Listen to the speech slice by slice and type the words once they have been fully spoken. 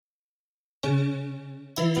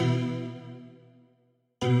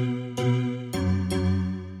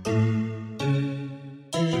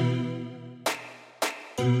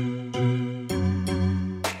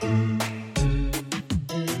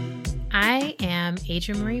I am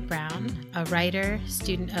Adrienne Marie Brown, a writer,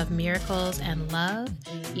 student of miracles and love,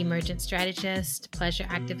 emergent strategist, pleasure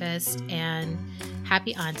activist, and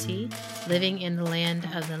happy auntie, living in the land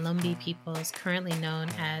of the Lumbee peoples, currently known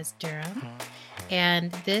as Durham.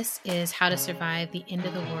 And this is How to Survive the End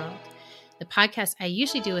of the World, the podcast I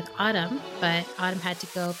usually do with Autumn, but Autumn had to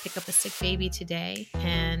go pick up a sick baby today,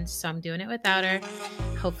 and so I'm doing it without her.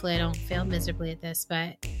 Hopefully I don't fail miserably at this,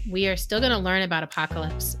 but we are still going to learn about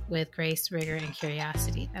apocalypse with grace, rigor, and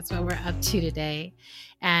curiosity. That's what we're up to today.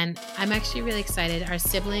 And I'm actually really excited. Our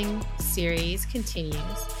sibling series continues.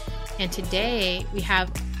 And today we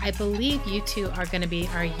have, I believe you two are going to be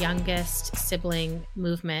our youngest sibling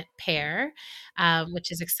movement pair,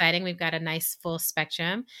 which is exciting. We've got a nice full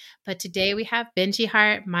spectrum. But today we have Benji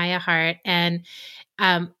Hart, Maya Hart, and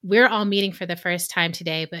we're all meeting for the first time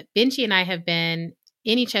today. But Benji and I have been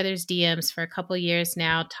in each other's DMs for a couple years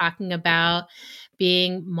now, talking about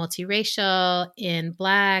being multiracial in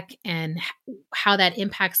Black and how that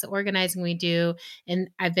impacts the organizing we do. And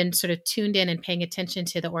I've been sort of tuned in and paying attention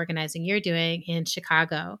to the organizing you're doing in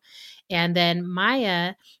Chicago. And then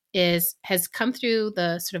Maya has come through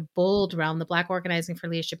the sort of bold realm, the Black Organizing for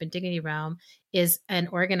Leadership and Dignity realm, is an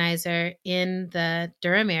organizer in the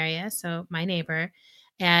Durham area, so my neighbor.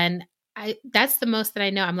 And that's the most that I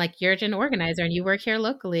know. I'm like, you're an organizer and you work here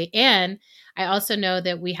locally. And I also know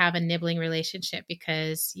that we have a nibbling relationship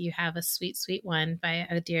because you have a sweet, sweet one by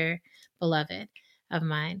a dear beloved of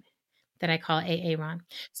mine that I call AA Ron.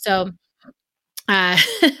 So,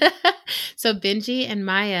 so Benji and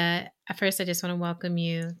Maya, at first I just want to welcome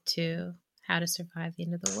you to How to Survive the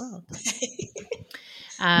End of the World.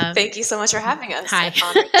 Thank you so much for having us. Hi. I'm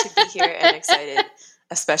honored to be here and excited,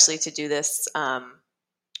 especially to do this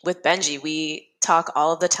with Benji. We talk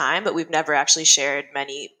all of the time, but we've never actually shared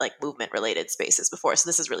many like movement related spaces before. So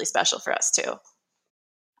this is really special for us too.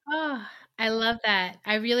 Oh, I love that.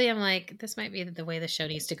 I really am like, this might be the way the show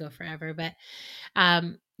needs to go forever. But,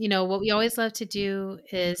 what we always love to do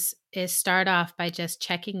is start off by just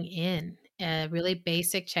checking in, really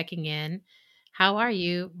basic checking in. How are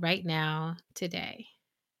you right now today?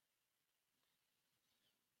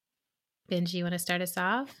 Benji, you want to start us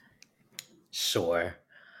off? Sure.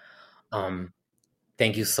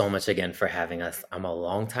 Thank you so much again for having us. I'm a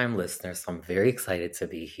longtime listener, so I'm very excited to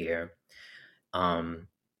be here. My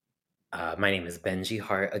name is Benji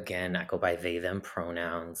Hart. Again, I go by they, them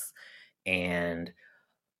pronouns. And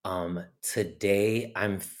today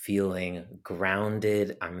I'm feeling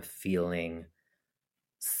grounded. I'm feeling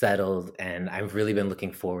settled. And I've really been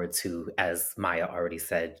looking forward to, as Maya already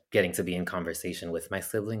said, getting to be in conversation with my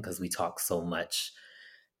sibling because we talk so much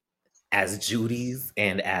as Judies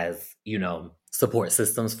and as, support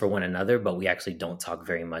systems for one another, but we actually don't talk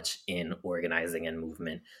very much in organizing and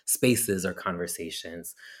movement spaces or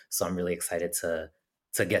conversations. So I'm really excited to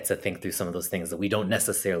get to think through some of those things that we don't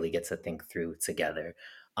necessarily get to think through together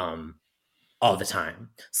all the time.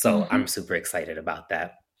 So I'm super excited about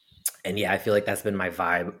that. And yeah, I feel like that's been my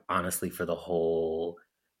vibe, honestly, for the whole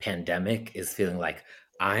pandemic, is feeling like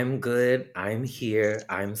I'm good, I'm here,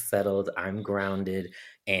 I'm settled, I'm grounded,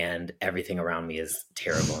 and everything around me is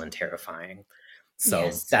terrible and terrifying. So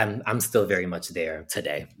Yes. I'm still very much there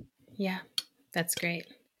today. Yeah, that's great.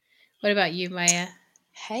 What about you, Maya?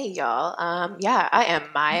 Hey, y'all. I am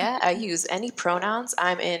Maya. I use any pronouns.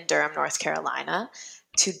 I'm in Durham, North Carolina.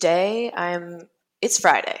 Today, it's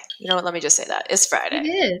Friday. You know what? Let me just say that. It's Friday. It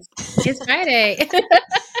is. It's Friday.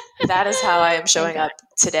 That is how I am showing up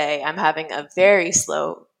today. I'm having a very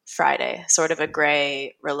slow Friday, sort of a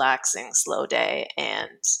gray, relaxing, slow day,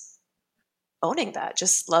 and owning that,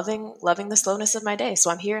 just loving the slowness of my day.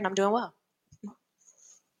 So I'm here and I'm doing well.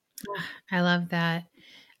 I love that.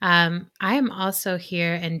 I am also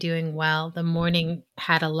here and doing well. The morning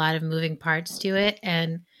had a lot of moving parts to it,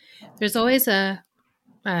 and there's always a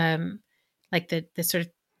like the sort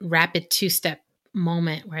of rapid two-step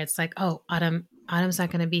moment where it's like, oh, Autumn's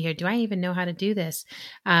not going to be here. Do I even know how to do this?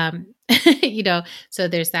 So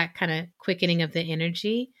there's that kind of quickening of the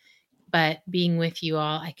energy. But being with you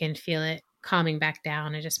all, I can feel it calming back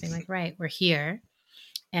down and just being like, right, we're here.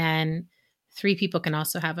 And 3 people can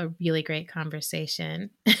also have a really great conversation.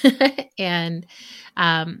 And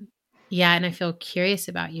and I feel curious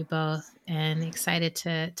about you both and excited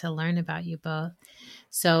to learn about you both.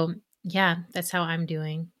 So yeah, that's how I'm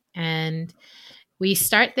doing. And we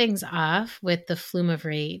start things off with the flume of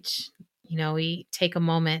rage. we take a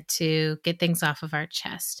moment to get things off of our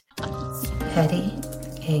chest. Petty,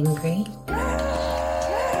 angry.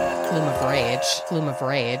 Flume of rage, flume of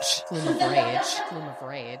rage, flume of rage, flume of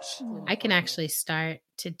rage. I can actually start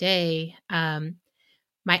today.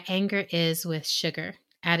 My anger is with sugar,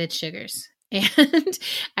 added sugars. And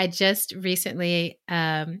I just recently,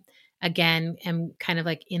 again, am kind of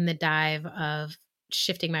like in the dive of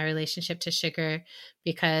shifting my relationship to sugar,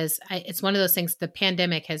 because it's one of those things. The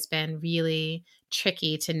pandemic has been really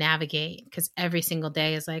tricky to navigate, because every single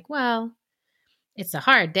day is like, well, it's a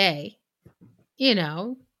hard day.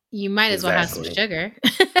 You might as well have some sugar.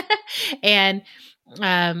 And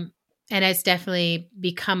it's definitely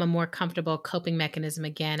become a more comfortable coping mechanism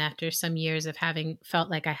again after some years of having felt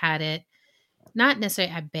like I had it, not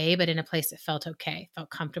necessarily at bay, but in a place that felt okay, felt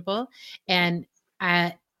comfortable. And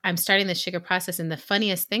I'm starting the sugar process. And the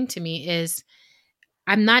funniest thing to me is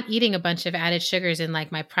I'm not eating a bunch of added sugars in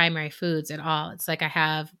like my primary foods at all. It's like I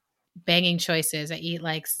have banging choices. I eat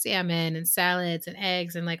like salmon and salads and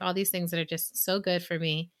eggs and like all these things that are just so good for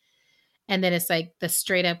me. And then it's like the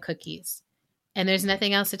straight up cookies. And there's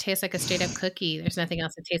nothing else that tastes like a straight up cookie. There's nothing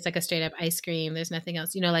else that tastes like a straight up ice cream. There's nothing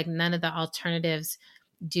else, like none of the alternatives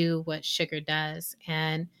do what sugar does.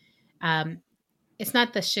 And it's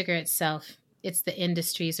not the sugar itself. It's the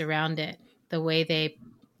industries around it, the way they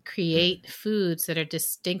create foods that are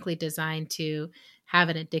distinctly designed to have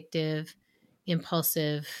an addictive,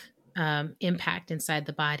 impulsive impact inside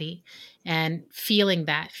the body. And feeling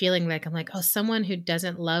like I'm like, oh, someone who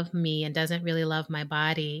doesn't love me and doesn't really love my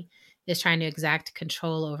body is trying to exact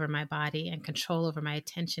control over my body and control over my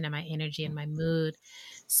attention and my energy and my mood.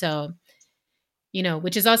 So,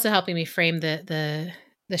 which is also helping me frame the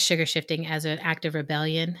sugar shifting as an act of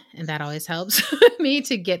rebellion. And that always helps me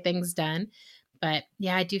to get things done. But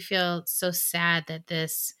yeah, I do feel so sad that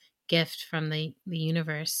this gift from the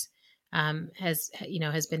universe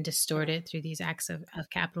has been distorted through these acts of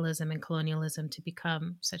capitalism and colonialism to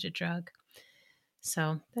become such a drug.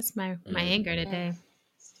 So that's my anger today.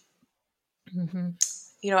 Mm-hmm.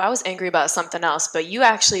 I was angry about something else, but you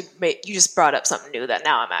just brought up something new that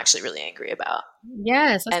now I'm actually really angry about.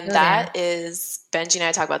 Yes. And that is, Benji and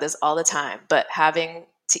I talk about this all the time, but having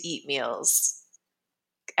to eat meals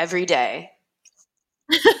every day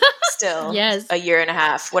still. Yes. A year and a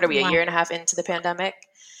half. What are we, Wow. a year and a half into the pandemic?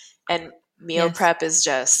 And meal prep is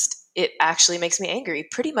it actually makes me angry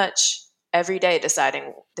pretty much every day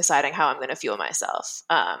deciding how I'm going to fuel myself.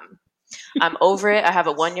 I'm over it. I have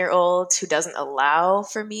a 1-year-old who doesn't allow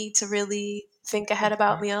for me to really think ahead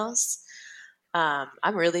about meals. I'm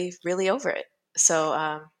really, really over it.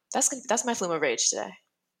 So that's my flume of rage today.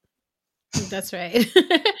 That's right.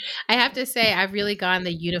 I have to say, I've really gone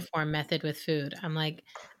the uniform method with food. I'm like,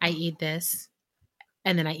 I eat this,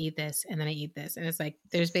 and then I eat this, and then I eat this. And it's like,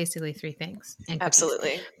 there's basically 3 things. And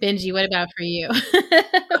absolutely. Benji, what about for you?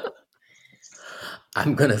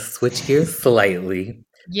 I'm going to switch gears slightly.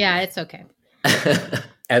 Yeah, it's okay.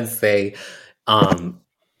 And say,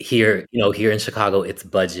 here in Chicago, it's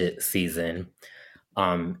budget season.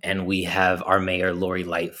 And we have our mayor, Lori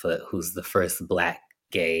Lightfoot, who's the first Black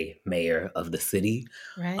gay mayor of the city,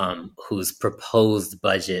 right. Whose proposed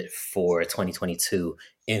budget for 2022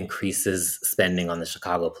 increases spending on the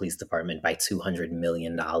Chicago Police Department by $200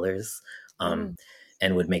 million,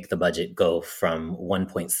 and would make the budget go from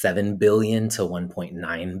 $1.7 billion to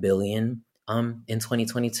 $1.9 billion in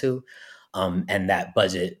 2022. And that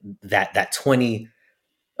budget, that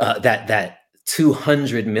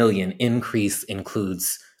 $200 million increase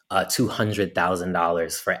includes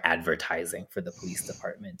 $200,000 for advertising for the police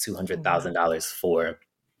department, $200,000 for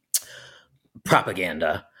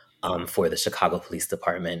propaganda for the Chicago Police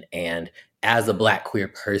Department. And as a Black queer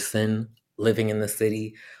person living in the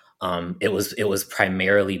city, it was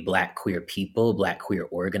primarily Black queer people, Black queer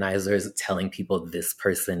organizers telling people this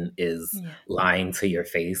person is lying to your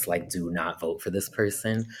face, like, do not vote for this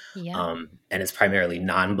person. Yeah. And it's primarily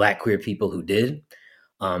non-Black queer people who did.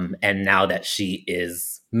 And now that she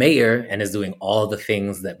is mayor and is doing all the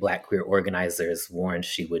things that Black queer organizers warned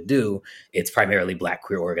she would do, it's primarily Black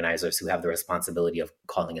queer organizers who have the responsibility of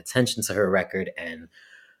calling attention to her record and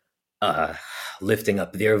lifting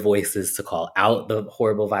up their voices to call out the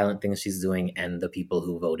horrible, violent things she's doing, and the people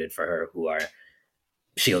who voted for her who are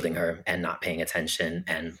shielding her and not paying attention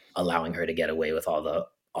and allowing her to get away with all the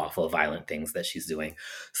awful, violent things that she's doing.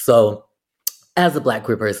 So as a Black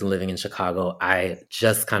queer person living in Chicago, I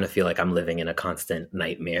just kind of feel like I'm living in a constant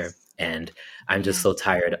nightmare. And I'm just so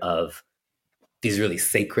tired of these really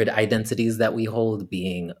sacred identities that we hold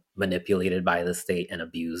being manipulated by the state and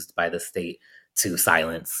abused by the state to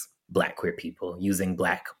silence Black queer people, using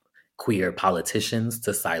Black queer politicians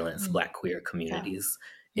to silence Mm. Black queer Yeah. communities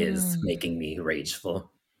is making me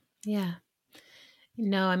rageful. Yeah.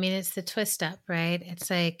 No, I mean, it's the twist up, right? It's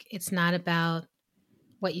like, it's not about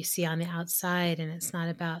what you see on the outside, and it's not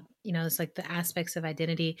about, it's like the aspects of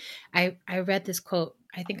identity. I read this quote,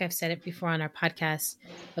 I think I've said it before on our podcast,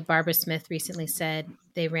 but Barbara Smith recently said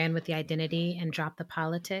they ran with the identity and dropped the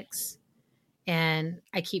politics. And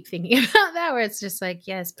I keep thinking about that, where it's just like,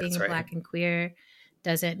 yes, being That's a right. Black and queer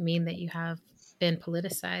doesn't mean that you have been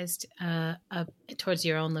politicized towards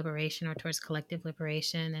your own liberation or towards collective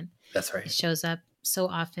liberation. And That's right. it shows up so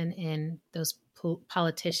often in those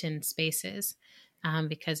politician spaces,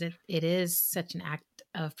 because it is such an act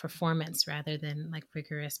of performance rather than like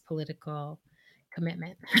rigorous political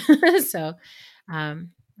commitment. So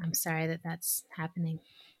I'm sorry that that's happening.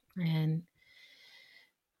 And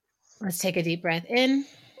let's take a deep breath in,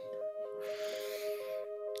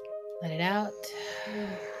 let it out.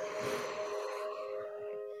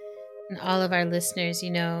 And all of our listeners,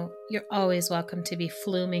 you're always welcome to be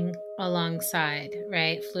fluming alongside,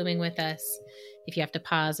 right? Fluming with us. If you have to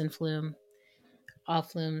pause and flume, all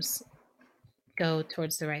flumes go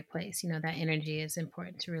towards the right place. That energy is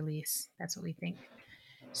important to release. That's what we think.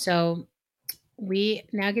 So we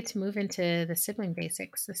now get to move into the sibling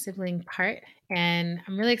basics, the sibling part. And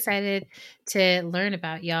I'm really excited to learn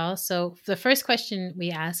about y'all. So the first question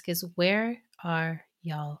we ask is, where are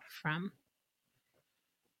y'all from?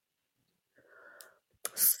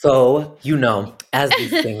 So, as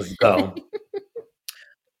these things go,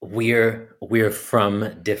 we're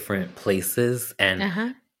from different places,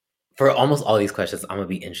 and for almost all these questions, I'm gonna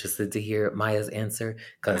be interested to hear Maya's answer,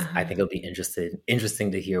 because I think it'll be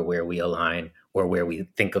interesting to hear where we align or where we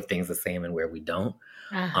think of things the same and where we don't.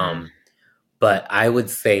 But I would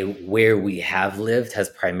say where we have lived has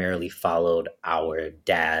primarily followed our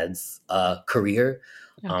dad's career.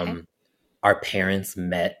 Okay. Our parents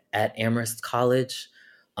met at Amherst College,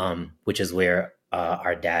 which is where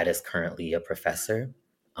our dad is currently a professor.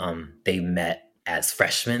 They met as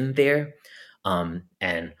freshmen there.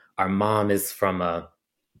 And our mom is from a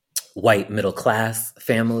white middle class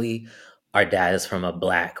family. Our dad is from a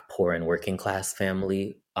Black, poor, and working class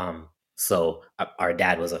family. So our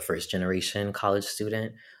dad was a first generation college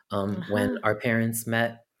student when our parents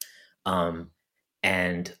met.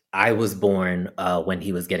 And I was born when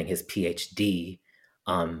he was getting his PhD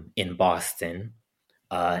in Boston.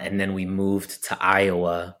 And then we moved to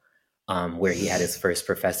Iowa, where he had his first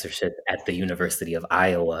professorship at the University of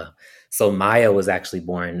Iowa. So Maya was actually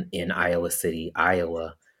born in Iowa City,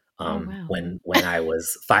 Iowa, wow. when I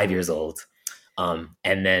was 5 years old.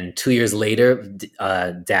 And then 2 years later,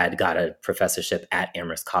 Dad got a professorship at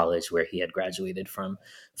Amherst College, where he had graduated from.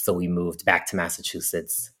 So we moved back to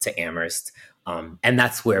Massachusetts, to Amherst. And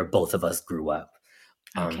that's where both of us grew up.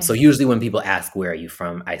 Okay. So usually when people ask, where are you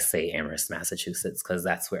from? I say Amherst, Massachusetts, because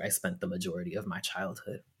that's where I spent the majority of my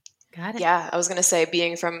childhood. Got it. Yeah, I was going to say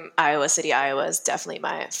being from Iowa City, Iowa is definitely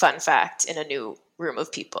my fun fact in a new room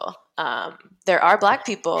of people. There are Black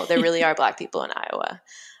people. There really are Black people in Iowa.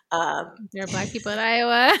 There are Black people in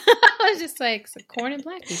Iowa. I was just like, so corn and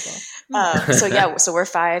Black people. So we're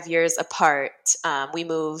 5 years apart. We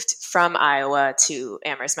moved from Iowa to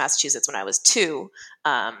Amherst, Massachusetts when I was 2.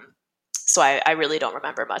 So I really don't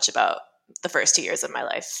remember much about the first 2 years of my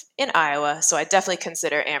life in Iowa. So I definitely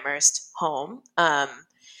consider Amherst home.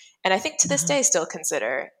 And I think to this day still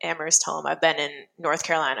consider Amherst home. I've been in North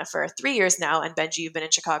Carolina for 3 years now. And Benji, you've been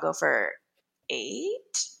in Chicago for 8?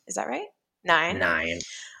 Is that right? 9? 9.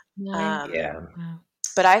 Yeah. Wow.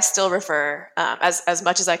 But I still refer, as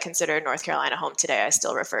much as I consider North Carolina home today, I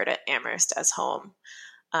still refer to Amherst as home.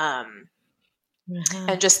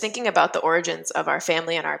 And just thinking about the origins of our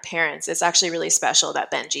family and our parents, it's actually really special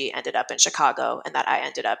that Benji ended up in Chicago and that I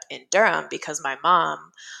ended up in Durham, because my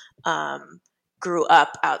mom grew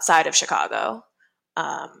up outside of Chicago.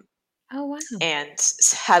 Oh, wow. And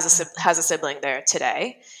has a sibling there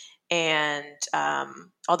today. And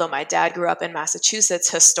although my dad grew up in Massachusetts,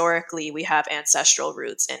 historically we have ancestral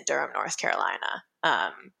roots in Durham, North Carolina.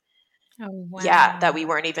 Oh, wow. Yeah, that we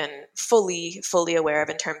weren't even fully aware of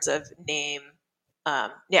in terms of names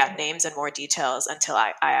and more details until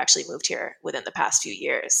I actually moved here within the past few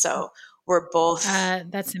years. So we're both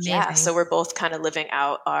that's amazing. Yeah, so we're both kind of living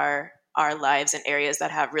out our lives in areas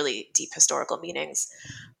that have really deep historical meanings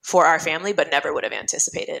for our family, but never would have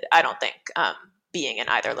anticipated, I don't think, being in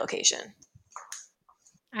either location.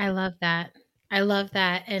 I love that.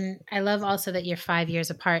 And I love also that you're 5 years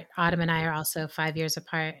apart. Autumn and I are also 5 years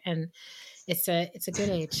apart. And it's a good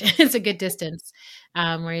age. It's a good distance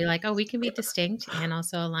where you're like, oh, we can be distinct and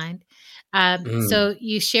also aligned. Mm. So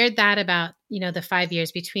you shared that about, the 5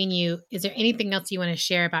 years between you. Is there anything else you want to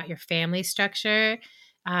share about your family structure?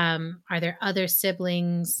 Are there other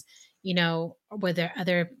siblings, were there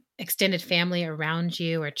other extended family around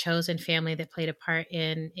you or chosen family that played a part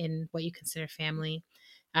in what you consider family?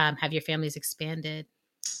 Have your families expanded?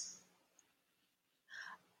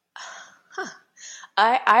 Huh.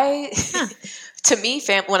 I Huh. to me,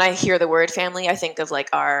 when I hear the word family, I think of like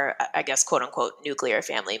our, I guess, quote unquote, nuclear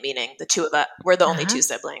family, meaning the two of us, we're the only Uh-huh. two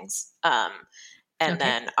siblings. And Okay.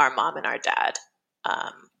 then our mom and our dad,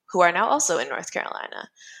 who are now also in North Carolina.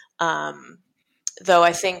 Though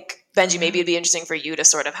I think, Benji, maybe it'd be interesting for you to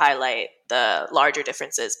sort of highlight the larger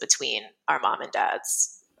differences between our mom and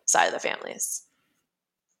dad's side of the families.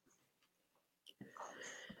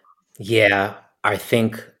 Yeah, I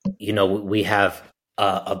think, we have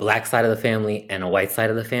a black side of the family and a white side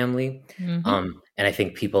of the family. Mm-hmm. And I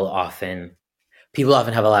think people often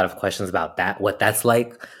have a lot of questions about that, what that's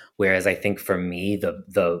like. Whereas I think for me,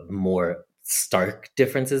 the more stark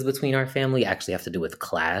differences between our family actually have to do with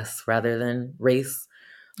class rather than race.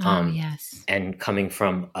 Oh, Um, yes. and coming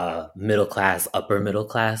from a middle class, upper middle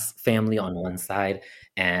class family on one side,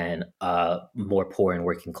 and a more poor and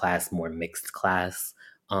working class, more mixed class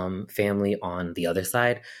family on the other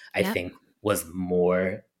side, I Yep. think was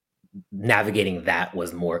more navigating that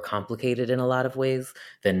was more complicated in a lot of ways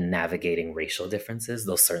than navigating racial differences,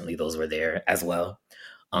 though certainly those were there as well.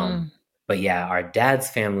 Um, Mm. but yeah, our dad's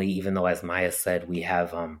family, even though as Maya said,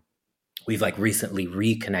 we've like recently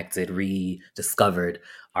reconnected, rediscovered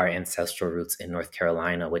our ancestral roots in North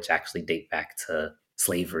Carolina, which actually date back to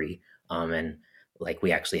slavery. And like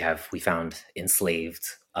we found enslaved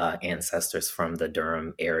ancestors from the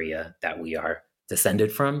Durham area that we are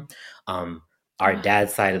descended from. Our Wow.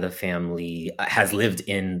 dad's side of the family has lived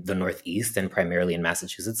in the Northeast and primarily in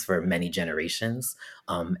Massachusetts for many generations.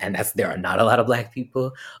 And there are not a lot of Black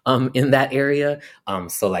people in that area.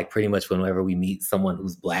 So like pretty much whenever we meet someone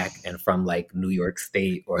who's Black and from like New York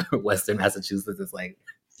State or Western Massachusetts, it's like,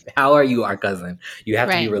 how are you our cousin? You have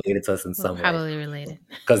to be Right. related to us in We're some way, probably related.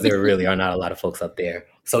 because there really are not a lot of folks up there.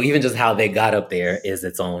 So even just how they got up there is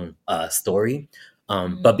its own story.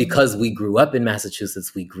 But because we grew up in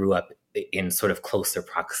Massachusetts, we grew up in sort of closer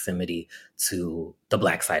proximity to the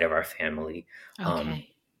Black side of our family Okay.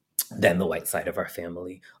 than the white side of our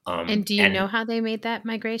family. And do you know how they made that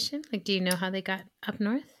migration? Like, do you know how they got up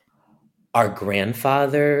north? Our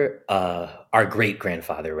grandfather, our great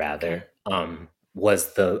grandfather rather,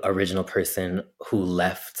 was the original person who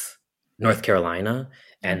left North Carolina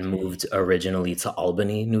and moved originally to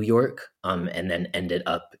Albany, New York, and then ended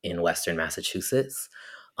up in Western Massachusetts.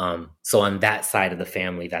 So on that side of the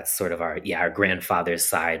family, that's sort of our grandfather's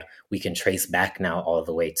side. We can trace back now all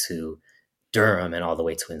the way to Durham and all the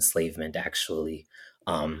way to enslavement, actually.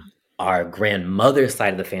 Our grandmother's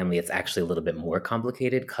side of the family, it's actually a little bit more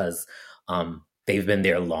complicated because they've been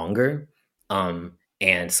there longer.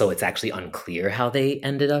 And so it's actually unclear how they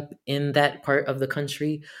ended up in that part of the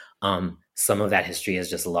country. Some of that history is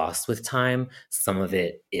just lost with time. Some of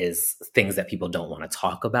it is things that people don't want to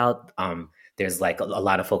talk about. There's like a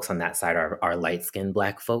lot of folks on that side are light-skinned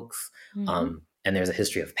Black folks. And there's a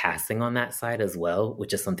history of passing on that side as well,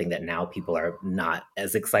 which is something that now people are not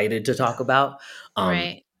as excited to talk about.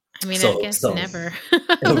 Right. I mean, I guess never.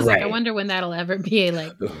 I was like, I wonder when that'll ever be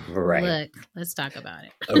like, look, let's talk about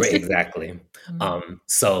it. Exactly.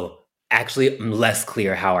 So actually less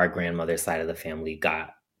clear how our grandmother's side of the family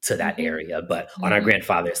got to that area. But on our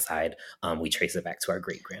grandfather's side, we trace it back to our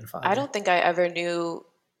great-grandfather. I don't think I ever knew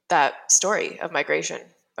that story of migration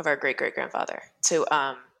of our great-great-grandfather to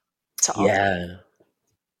Albany.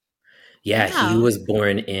 Yeah, he was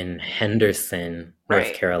born in Henderson,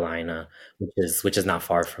 North Carolina, which is not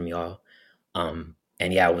far from y'all. And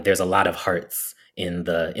yeah, there's a lot of hearts in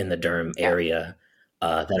the Durham area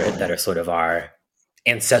that are sort of our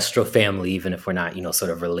ancestral family, even if we're not,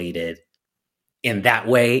 sort of related in that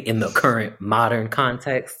way in the current modern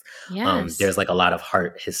context. There's like a lot of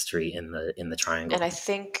heart history in the triangle. And I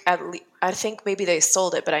think I think maybe they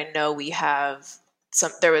sold it, but I know we have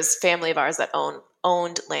there was family of ours that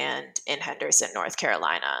owned land in Henderson, North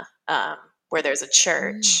Carolina, where there's a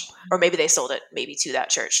church, or maybe they sold it maybe to that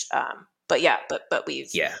church. But yeah, but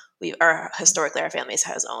historically our families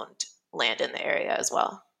has owned land in the area as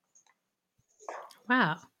well.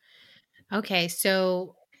 Wow. Okay,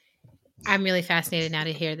 so I'm really fascinated now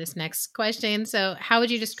to hear this next question. So, how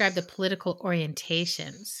would you describe the political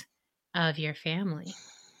orientations of your family?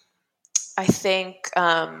 I think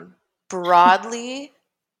broadly,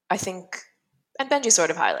 I think and Benji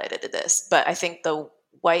sort of highlighted this, but I think the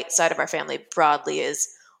white side of our family broadly is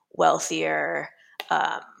wealthier,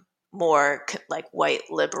 more like white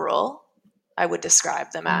liberal, I would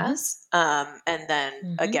describe them as. And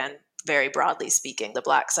then again, very broadly speaking, the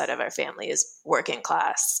black side of our family is working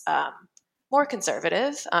class, more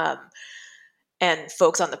conservative. And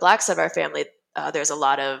folks on the black side of our family, there's a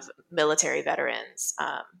lot of military veterans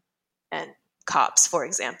and cops, for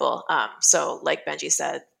example. So like Benji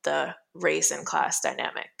said, the race and class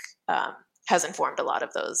dynamic has informed a lot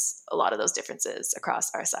of those differences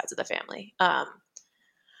across our sides of the family.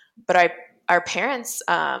 But our parents,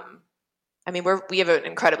 we have an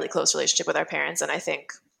incredibly close relationship with our parents, and I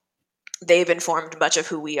think they've informed much of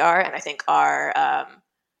who we are. And I think our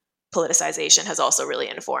politicization has also really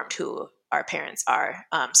informed who our parents are.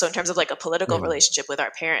 So in terms of like a political relationship with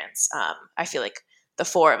our parents, I feel like the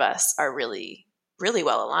four of us are really, really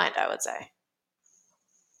well aligned, I would say.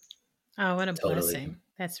 Oh, what a blessing.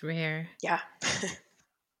 That's rare. Yeah.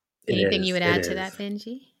 Anything you would add to that,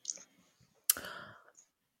 Benji?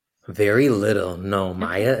 Very little. No,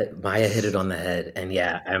 Maya hit it on the head. And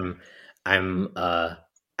yeah,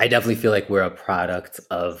 I definitely feel like we're a product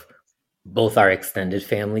of both our extended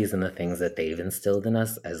families and the things that they've instilled in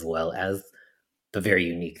us, as well as the very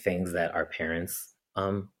unique things that our parents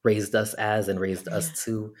raised us as and raised us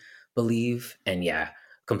to believe. And yeah,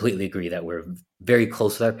 completely agree that we're very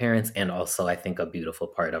close with our parents. And also I think a beautiful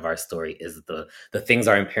part of our story is the things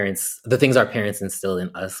our parents instilled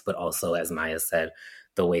in us, but also, as Maya said,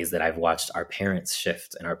 the ways that I've watched our parents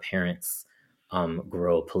shift and our parents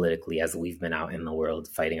grow politically as we've been out in the world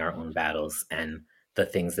fighting our own battles, and the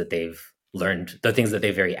things that they've learned, the things that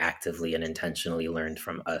they very actively and intentionally learned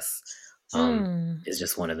from us is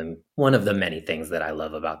just one of the many things that I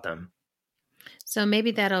love about them. So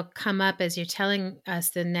maybe that'll come up as you're telling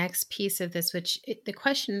us the next piece of this, the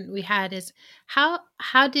question we had is, how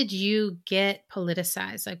did you get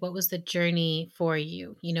politicized? Like, what was the journey for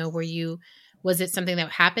you? You know, was it something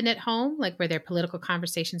that happened at home? Like, were there political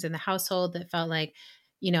conversations in the household that felt like,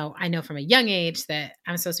 you know, I know from a young age that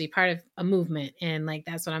I'm supposed to be part of a movement and like,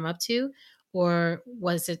 that's what I'm up to? Or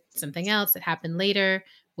was it something else that happened later?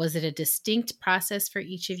 Was it a distinct process for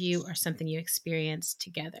each of you, or something you experienced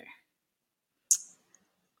together?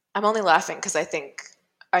 I'm only laughing because I think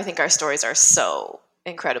our stories are so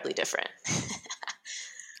incredibly different.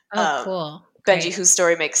 Cool. Benji, Great. whose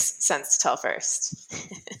story makes sense to tell first?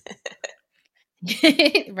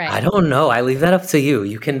 Right. I don't know. I leave that up to you.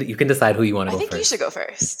 You can decide who you want to go first. I think you should go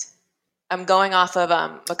first. I'm going off of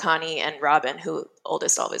Makani and Robin, who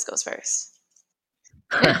oldest always goes first.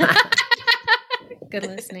 Good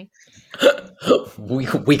listening.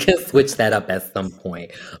 We can switch that up at some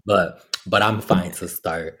point, but I'm fine to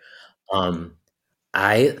start.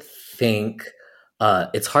 I think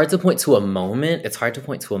it's hard to point to a moment.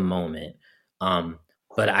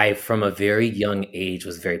 But I, from a very young age,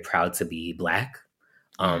 was very proud to be Black,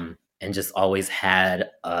 and just always had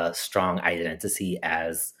a strong identity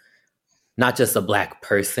as not just a Black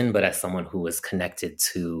person, but as someone who was connected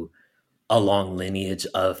to a long lineage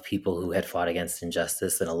of people who had fought against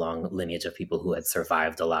injustice and a long lineage of people who had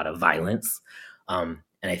survived a lot of violence. And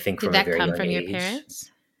I think from a very young age. Did that come from your parents?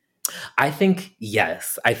 I think,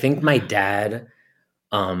 yes. I think my dad,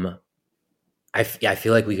 I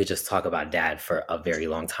feel like we could just talk about dad for a very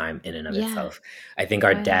long time in and of itself. I think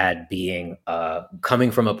our dad being,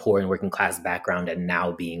 coming from a poor and working class background and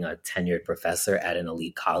now being a tenured professor at an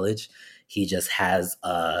elite college, he just has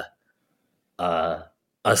a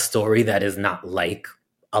story that is not like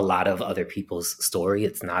a lot of other people's story.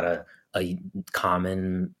 It's not a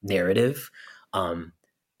common narrative.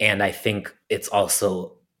 And I think it's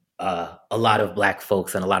also a lot of Black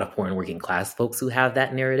folks and a lot of poor and working class folks who have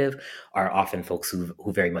that narrative are often folks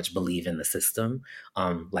who very much believe in the system,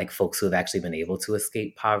 like folks who have actually been able to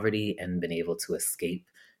escape poverty and been able to escape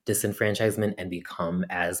disenfranchisement and become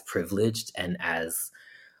as privileged and as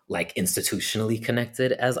like institutionally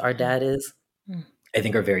connected as our dad is. I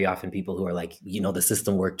think are very often people who are like, you know, the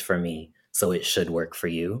system worked for me, so it should work for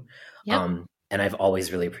you. Yep. And I've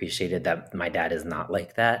always really appreciated that my dad is not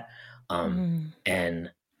like that.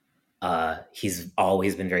 And he's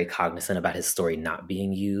always been very cognizant about his story not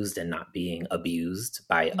being used and not being abused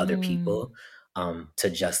by other people to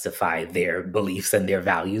justify their beliefs and their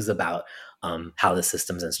values about how the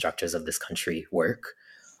systems and structures of this country work.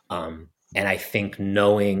 And I think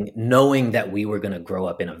knowing that we were going to grow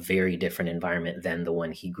up in a very different environment than the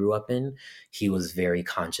one he grew up in, he was very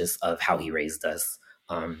conscious of how he raised us,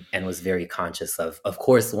 and was very conscious of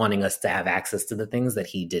course, wanting us to have access to the things that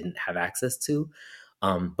he didn't have access to,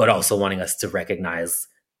 but also wanting us to recognize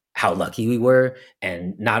how lucky we were,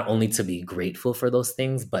 and not only to be grateful for those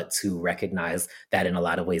things, but to recognize that in a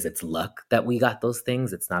lot of ways it's luck that we got those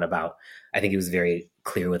things. It's not about, I think he was very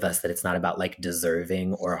clear with us that it's not about like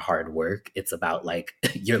deserving or hard work. It's about like,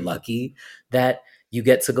 you're lucky that you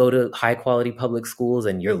get to go to high quality public schools,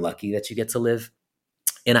 and you're lucky that you get to live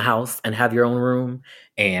in a house and have your own room.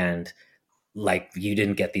 And like, you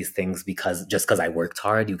didn't get these things because I worked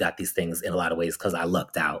hard. You got these things in a lot of ways because I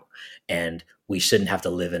lucked out. And we shouldn't have to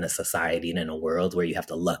live in a society and in a world where you have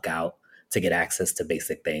to luck out to get access to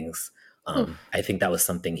basic things. I think that was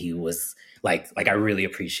something he was like I really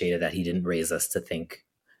appreciated, that he didn't raise us to think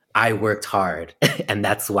I worked hard and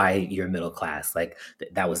that's why you're middle class. Like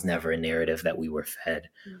that was never a narrative that we were fed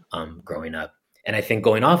growing up. And I think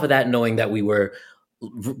going off of that, knowing that we were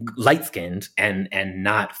light-skinned and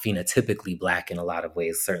not phenotypically Black in a lot of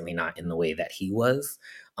ways, certainly not in the way that he was.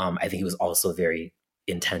 I think he was also very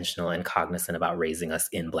intentional and cognizant about raising us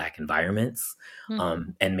in Black environments,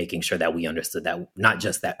 and making sure that we understood that not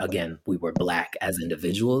just that, again, we were Black as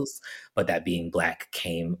individuals, but that being Black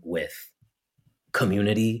came with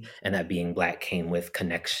community, and that being Black came with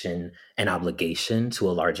connection and obligation to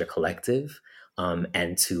a larger collective,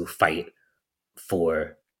 and to fight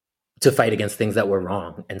against things that were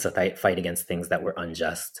wrong, and to fight against things that were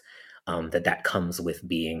unjust. That comes with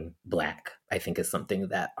being Black, I think, is something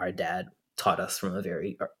that our dad taught us from a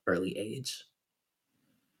very early age.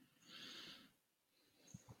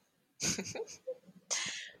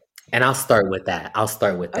 And I'll start with that.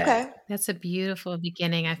 Okay. That's a beautiful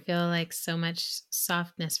beginning. I feel like so much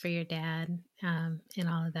softness for your dad in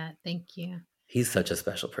all of that. Thank you. He's such a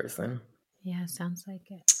special person. Yeah, sounds like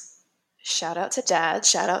it. Shout out to dad.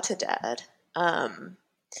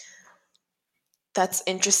 That's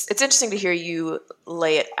interesting. It's interesting to hear you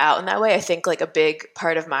lay it out in that way. I think like a big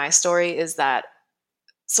part of my story is that,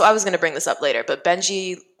 so I was going to bring this up later, but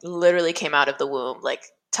Benji literally came out of the womb like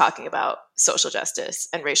talking about social justice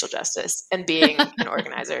and racial justice and being an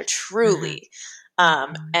organizer, truly.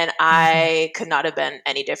 And I could not have been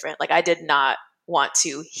any different. Like I did not want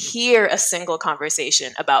to hear a single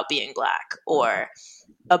conversation about being Black or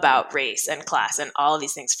about race and class and all of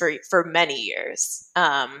these things for many years,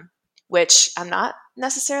 which I'm not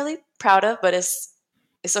necessarily proud of, but it's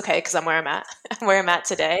okay because I'm where I'm at. I'm where I'm at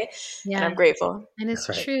today, and I'm grateful. And it's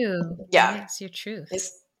true. Yeah, right? It's your truth.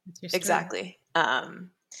 It's your story. Exactly.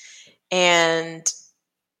 And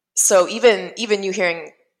so even you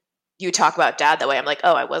hearing you talk about dad that way, I'm like,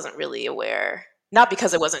 oh, I wasn't really aware. Not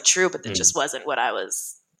because it wasn't true, but it just wasn't what I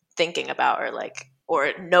was thinking about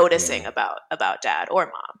or noticing about dad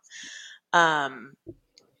or mom.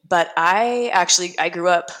 But I grew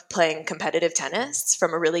up playing competitive tennis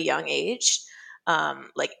from a really young age,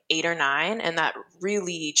 like 8 or 9. And that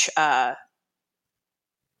really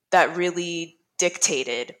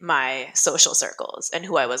dictated my social circles and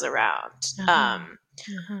who I was around.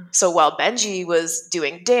 So while Benji was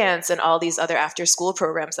doing dance and all these other after school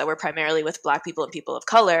programs that were primarily with Black people and people of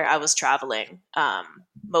color, I was traveling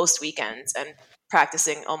most weekends and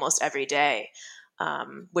practicing almost every day,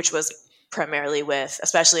 which was primarily with,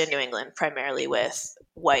 especially in New England, primarily with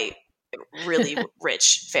white, really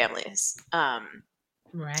rich families.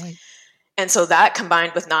 Right. And so that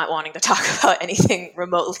combined with not wanting to talk about anything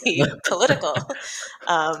remotely political,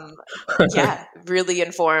 really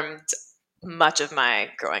informed much of my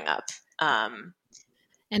growing up. And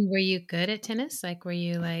were you good at tennis? Like, were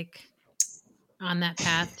you like on that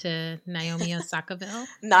path to Naomi Osakaville?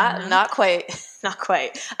 Not quite.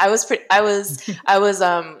 I was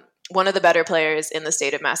one of the better players in the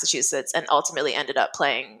state of Massachusetts, and ultimately ended up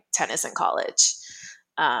playing tennis in college.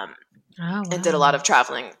 And did a lot of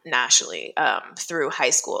traveling nationally through high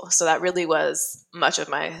school. So that really was much of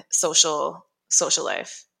my social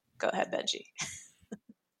life. Go ahead, Benji.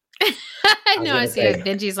 I know. I see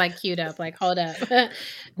Benji's like queued up. Like, hold up.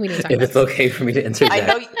 We need to talk if it's okay for me to interject. I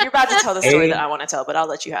know you're about to tell the story that I want to tell, but I'll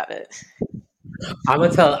let you have it. I'm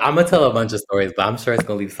gonna tell a bunch of stories, but I'm sure it's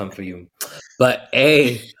gonna leave some for you. But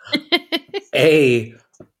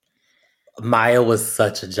Maya was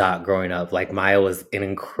such a jock growing up. Like Maya was an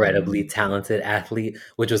incredibly talented athlete,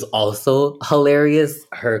 which was also hilarious,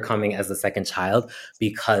 her coming as a second child,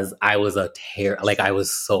 because I was I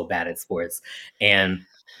was so bad at sports. And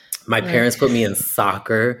my parents put me in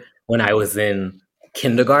soccer when I was in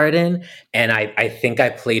kindergarten, and I think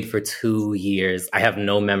I played for 2 years. I have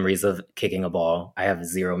no memories of kicking a ball. I have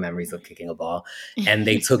 0 memories of kicking a ball. And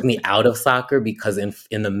they took me out of soccer because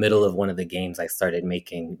in the middle of one of the games, I started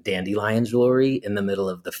making dandelion jewelry in the middle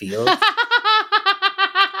of the field.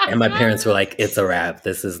 And my parents were like, it's a wrap.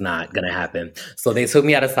 This is not going to happen. So they took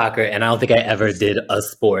me out of soccer, and I don't think I ever did a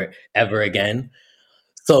sport ever again.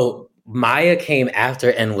 So Maya came after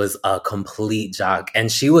and was a complete jock.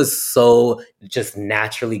 And she was so just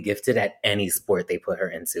naturally gifted at any sport they put her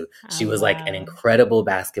into. She was like an incredible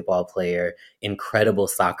basketball player, incredible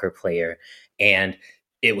soccer player. And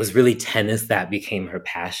it was really tennis that became her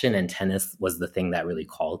passion. And tennis was the thing that really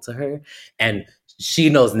called to her. And she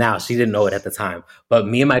knows now, she didn't know it at the time, but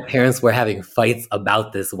me and my parents were having fights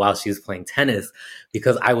about this while she was playing tennis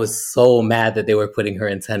because I was so mad that they were putting her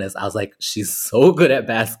in tennis. I was like, she's so good at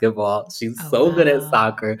basketball. She's so good at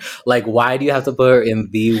soccer. Like, why do you have to put her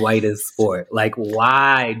in the whitest sport? Like,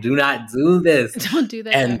 why? Do not do this. Don't do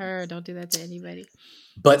that to her. Don't do that to anybody.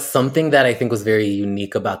 But something that I think was very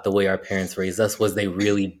unique about the way our parents raised us was they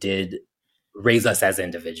really did raise us as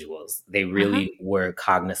individuals. They really were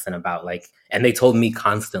cognizant about and they told me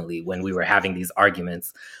constantly when we were having these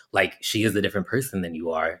arguments, like, she is a different person than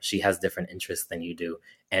you are. She has different interests than you do.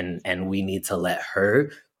 And we need to let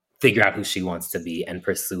her figure out who she wants to be and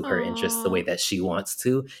pursue her interests the way that she wants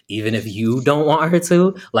to, even if you don't want her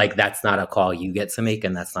to. Like, that's not a call you get to make,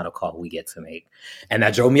 and that's not a call we get to make. And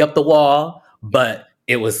that drove me up the wall, but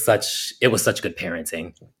it was such good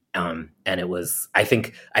parenting. And it was, I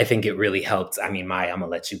think it really helped. I mean, Maya, I'm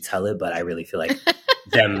gonna let you tell it, but I really feel like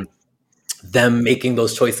them making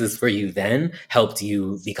those choices for you then helped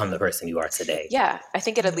you become the person you are today. Yeah, I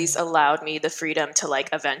think it at least allowed me the freedom to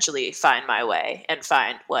eventually find my way and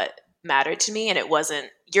find what mattered to me. And it wasn't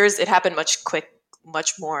yours. It happened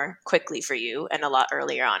much more quickly for you and a lot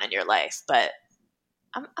earlier on in your life. But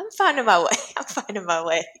I'm finding my way. I'm finding my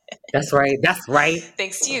way. That's right. That's right.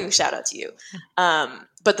 Thanks to you. Shout out to you.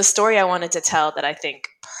 But the story I wanted to tell that I think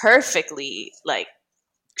perfectly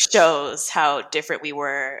shows how different we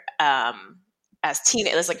were as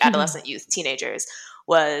teenagers, adolescent youth, teenagers,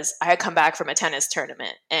 was I had come back from a tennis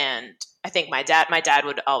tournament, and I think my dad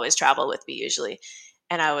would always travel with me usually.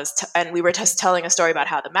 And and we were just telling a story about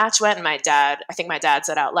how the match went. And I think my dad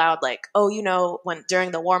said out loud, when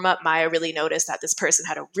during the warm up, Maya really noticed that this person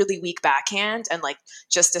had a really weak backhand and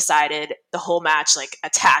just decided the whole match,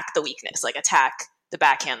 attack the weakness, attack the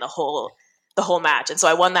backhand, the whole match. And so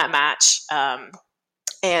I won that match.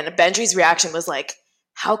 And Benji's reaction was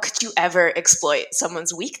how could you ever exploit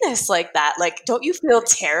someone's weakness like that? Don't you feel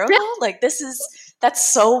terrible?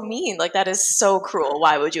 That's so mean. That is so cruel.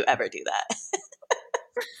 Why would you ever do that?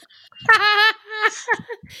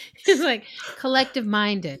 It's collective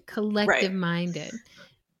minded.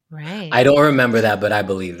 Right. I don't remember that, but I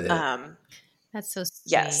believe it. That's so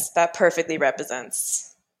sweet. Yes, that perfectly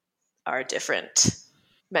represents our different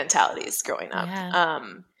mentalities growing up. Yeah.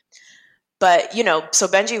 But, so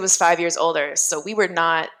Benji was 5 years older. So we were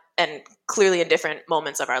not, and clearly in different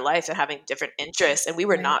moments of our life and having different interests, and we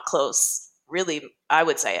were not close, really, I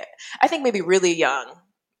would say. I think maybe really young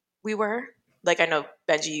we were. I know,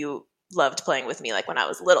 Benji, you loved playing with me when I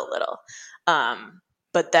was little.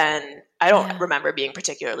 But then I don't remember being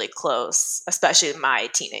particularly close, especially in my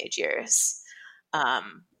teenage years.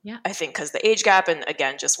 I think because the age gap and,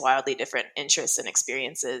 again, just wildly different interests and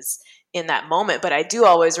experiences in that moment. But I do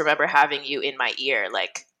always remember having you in my ear.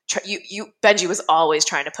 Benji was always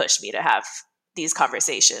trying to push me to have these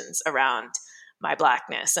conversations around my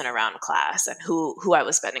Blackness and around class and who I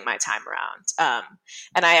was spending my time around.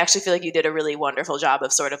 And I actually feel like you did a really wonderful job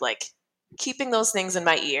of sort of keeping those things in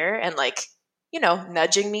my ear and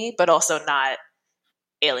nudging me, but also not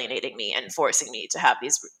alienating me and forcing me to have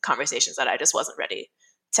these conversations that I just wasn't ready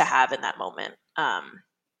to have in that moment.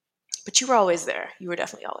 But you were always there. You were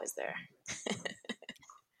definitely always there.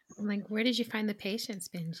 Where did you find the patience,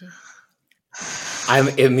 Benji?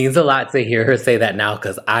 It means a lot to hear her say that now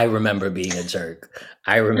because I remember being a jerk.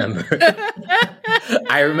 I remember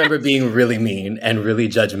being really mean and really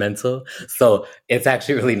judgmental. So it's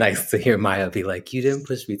actually really nice to hear Maya be like, you didn't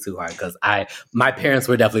push me too hard, because my parents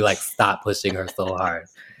were definitely stop pushing her so hard.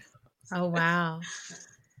 Oh, wow.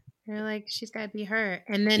 They're she's got to be her.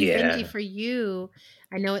 And then Benji, for you,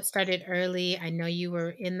 I know it started early. I know you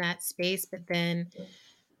were in that space, but then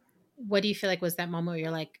what do you feel was that moment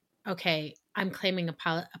where you're okay, I'm claiming a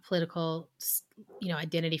political,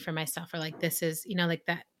 identity for myself, or this is,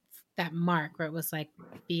 that mark where it was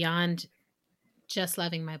beyond just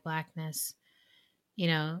loving my Blackness,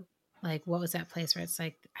 what was that place where it's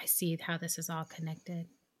I see how this is all connected.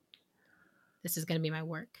 This is going to be my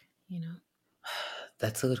work,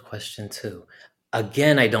 That's a good question too.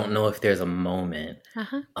 Again, I don't know if there's a moment.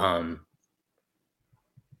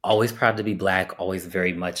 Always proud to be Black, always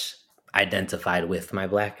very much identified with my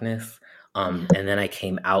Blackness. And then I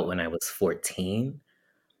came out when I was 14.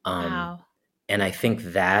 Wow. And I think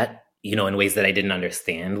that, in ways that I didn't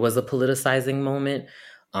understand, was a politicizing moment.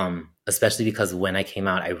 especially because when I came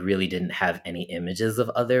out, I really didn't have any images of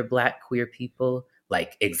other Black queer people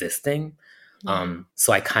like existing. Yeah.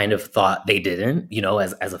 So I kind of thought they didn't,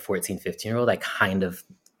 as a 14, 15-year-old,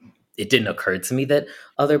 it didn't occur to me that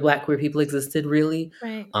other Black queer people existed really.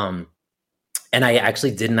 Right. And I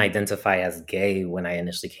actually didn't identify as gay when I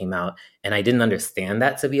initially came out. And I didn't understand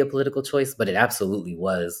that to be a political choice, but it absolutely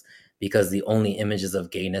was, because the only images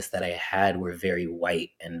of gayness that I had were very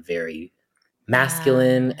white and very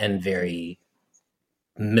masculine and very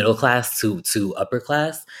middle class to upper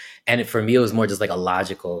class. And for me, it was more just like a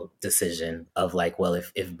logical decision of like, well,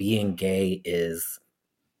 if being gay is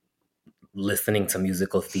listening to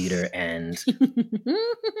musical theater and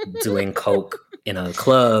doing coke in a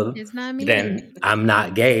club, It's not me. then I'm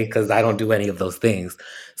not gay because I don't do any of those things.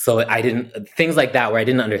 So things like that where I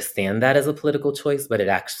didn't understand that as a political choice, but it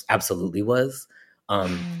absolutely was.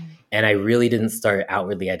 And I really didn't start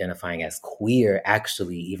outwardly identifying as queer,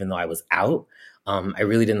 actually, even though I was out. I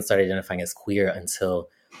really didn't start identifying as queer until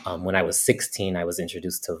when I was 16, I was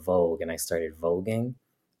introduced to Vogue and I started voguing.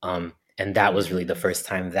 And that was really the first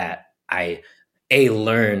time that I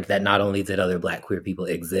learned that not only did other Black queer people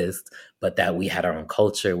exist, but that we had our own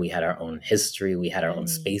culture, we had our own history, we had our own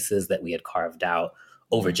spaces that we had carved out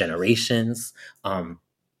over generations. And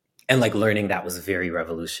like learning that was very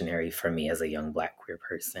revolutionary for me as a young Black queer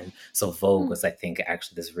person. So Vogue was, I think,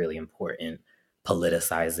 actually this really important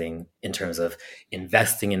politicizing in terms of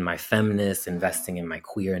investing in my feminist, investing in my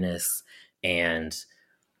queerness, and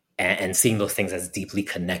seeing those things as deeply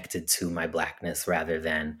connected to my Blackness rather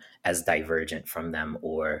than as divergent from them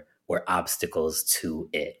or obstacles to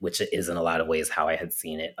it, which is in a lot of ways how I had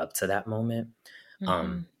seen it up to that moment.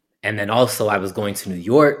 And then also I was going to New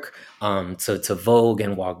York to Vogue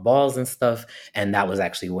and walk balls and stuff. And that was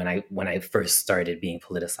actually when I first started being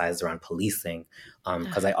politicized around policing,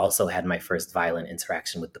 because I also had my first violent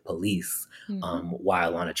interaction with the police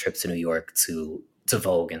while on a trip to New York to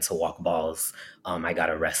Vogue and to walk balls. I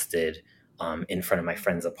got arrested in front of my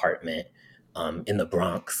friend's apartment in the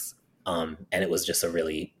Bronx. And it was just a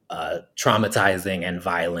really traumatizing and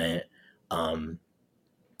violent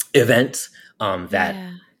event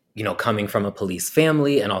that, coming from a police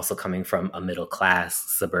family and also coming from a middle class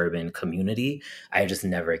suburban community, I just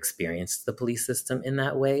never experienced the police system in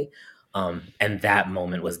that way. And that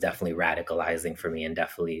moment was definitely radicalizing for me and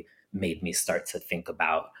definitely made me start to think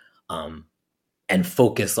about and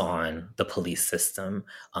focus on the police system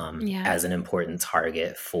as an important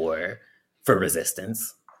target for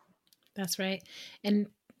resistance. That's right. And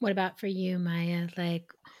what about for you, Maya?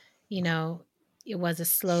 Like, it was a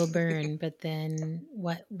slow burn, but then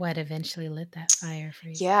what eventually lit that fire for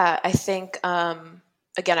you? Yeah, I think,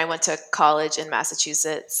 again, I went to college in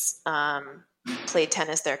Massachusetts, played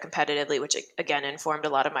tennis there competitively, which again informed a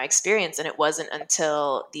lot of my experience. And it wasn't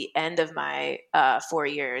until the end of my 4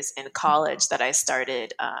 years in college that I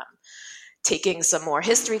started taking some more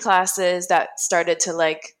history classes that started to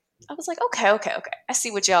I was like, okay. I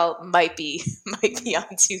see what y'all might be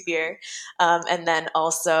onto here. And then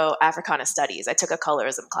also Africana Studies. I took a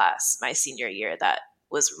colorism class my senior year that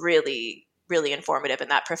was really, really informative.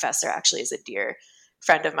 And that professor actually is a dear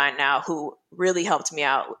friend of mine now who really helped me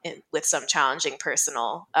out with some challenging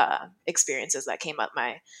personal experiences that came up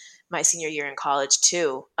my senior year in college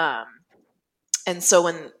too. And so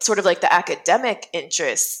when sort of like the academic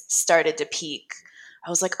interest started to peak, I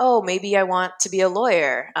was like, oh, maybe I want to be a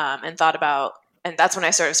lawyer, and thought about, and that's when I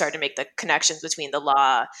sort of started to make the connections between the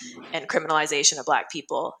law and criminalization of Black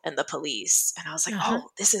people and the police. And I was like, oh,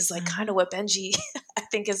 this is like kind of what Benji, I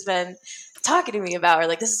think, has been talking to me about, or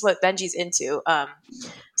like, this is what Benji's into.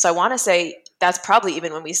 So I want to say that's probably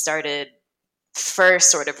even when we started first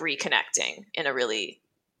sort of reconnecting in a really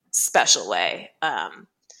special way.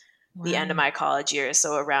 The end of my college years,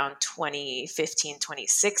 so around 2015,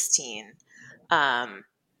 2016.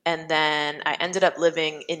 And then I ended up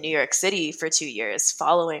living in New York City for 2 years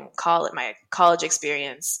following my college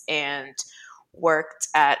experience, and worked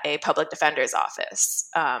at a public defender's office,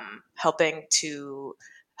 helping to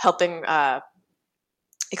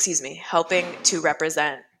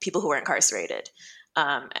represent people who were incarcerated,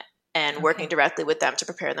 and working directly with them to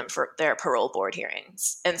prepare them for their parole board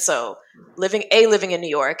hearings. And so living in New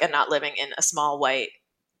York and not living in a small white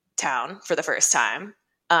town for the first time,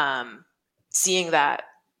 seeing that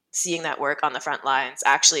work on the front lines,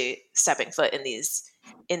 actually stepping foot in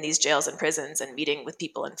these jails and prisons and meeting with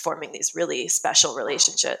people and forming these really special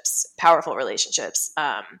relationships, powerful relationships.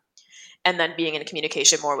 And then being in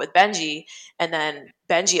communication more with Benji. And then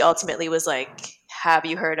Benji ultimately was like, have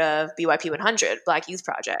you heard of BYP 100, Black Youth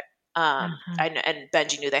Project? And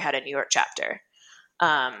Benji knew they had a New York chapter.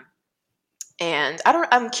 And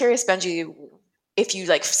I'm curious, Benji, if you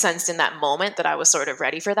like sensed in that moment that I was sort of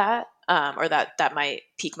ready for that, or that might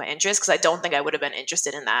pique my interest, because I don't think I would have been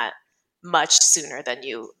interested in that much sooner than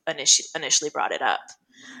you initially brought it up.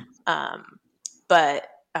 But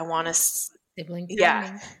I want to, Sibling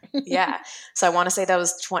yeah, timing. yeah. So I want to say that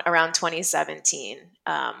was around 2017,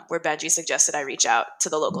 where Benji suggested I reach out to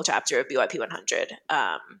the local chapter of BYP 100.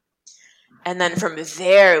 And then from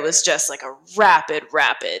there, it was just like a rapid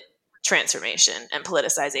transformation and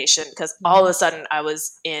politicization, because all of a sudden I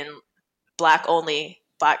was in Black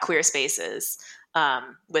queer spaces,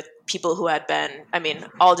 with people who had been, I mean,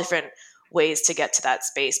 all different ways to get to that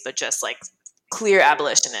space, but just like clear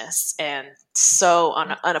abolitionists and so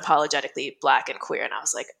unapologetically Black and queer. And I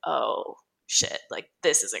was like, oh shit, like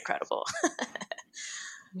this is incredible.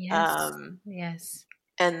 Yes. Yes.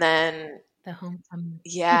 And then the homecoming.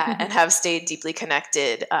 Yeah, and have stayed deeply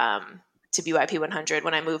connected to BYP 100.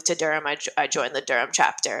 When I moved to Durham, I joined the Durham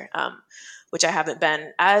chapter, which I haven't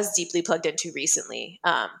been as deeply plugged into recently.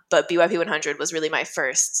 But BYP 100 was really my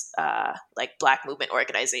first like Black movement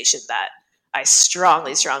organization that I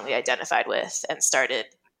strongly identified with and started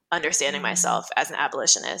understanding myself as an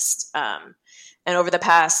abolitionist. And over the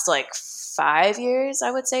past like 5 years,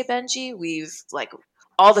 I would say, Benji, we've like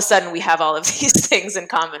all of a sudden we have all of these things in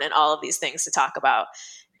common and all of these things to talk about,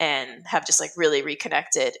 and have just like really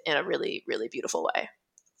reconnected in a really, really beautiful way.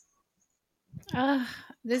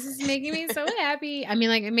 This is making me so happy. I mean,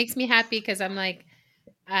 like, it makes me happy because I'm like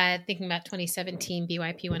thinking about 2017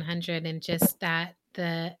 BYP 100 and just that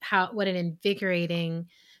what an invigorating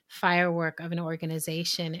firework of an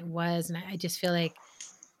organization it was. And I just feel like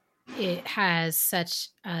it has such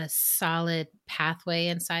a solid pathway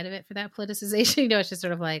inside of it for that politicization. You know, it's just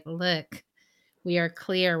sort of like, look, we are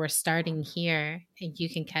clear, we're starting here, and you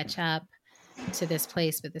can catch up to this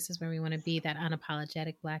place, but this is where we want to be, that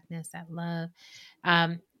unapologetic Blackness, that love.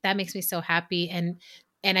 That makes me so happy. And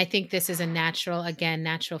I think this is a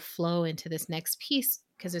natural flow into this next piece,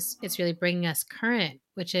 because it's really bringing us current,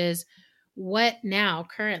 which is what now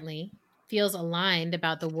currently feels aligned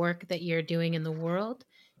about the work that you're doing in the world.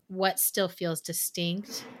 What still feels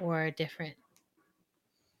distinct or different?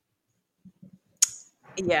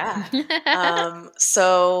 Yeah.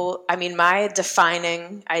 So, I mean, my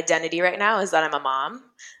defining identity right now is that I'm a mom.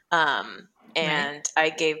 And I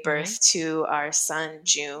gave birth to our son,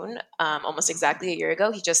 June, almost exactly a year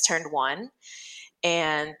ago. He just turned 1.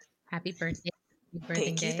 And happy birthday.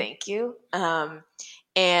 Thank you.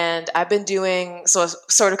 And I've been doing, so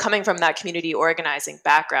sort of coming from that community organizing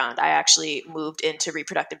background, I actually moved into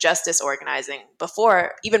reproductive justice organizing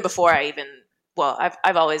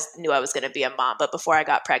I've always knew I was going to be a mom, but before I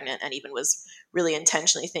got pregnant and even was really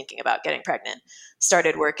intentionally thinking about getting pregnant,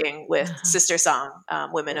 started working with Sister Song,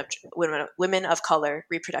 Women of Color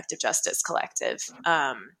Reproductive Justice Collective.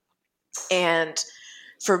 And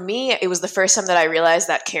for me, it was the first time that I realized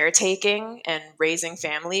that caretaking and raising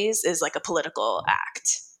families is like a political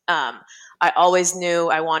act. I always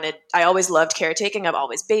loved caretaking. I've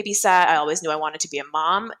always babysat. I always knew I wanted to be a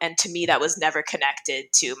mom. And to me, that was never connected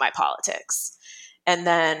to my politics. And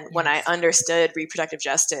then when I understood reproductive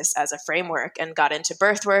justice as a framework and got into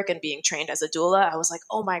birth work and being trained as a doula, I was like,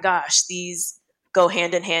 oh my gosh, these go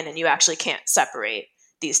hand in hand and you actually can't separate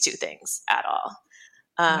these two things at all.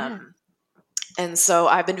 And so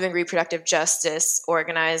I've been doing reproductive justice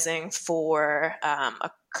organizing for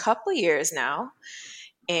a couple years now.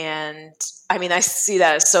 And I mean, I see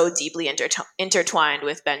that as so deeply intertwined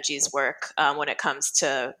with Benji's work when it comes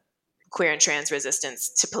to queer and trans resistance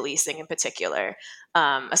to policing in particular,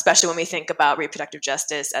 especially when we think about reproductive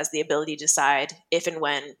justice as the ability to decide if and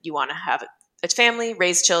when you want to have a family,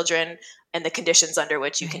 raise children, and the conditions under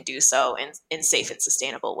which you can do so in safe and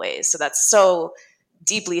sustainable ways. So that's so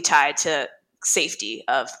deeply tied to safety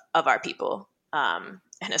of our people and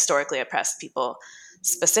historically oppressed people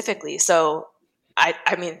specifically. So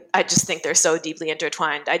I mean, I just think they're so deeply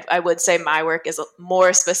intertwined. I would say my work is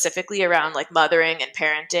more specifically around like mothering and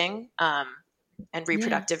parenting and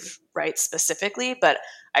reproductive rights specifically, but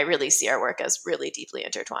I really see our work as really deeply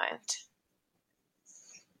intertwined.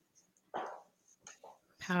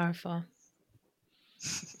 Powerful.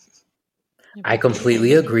 I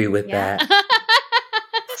completely agree with that.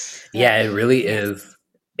 Yeah, it really is.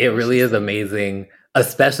 It really is amazing,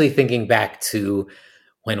 especially thinking back to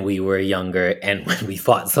when we were younger and when we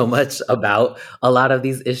fought so much about a lot of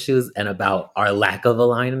these issues and about our lack of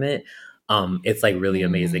alignment. It's like really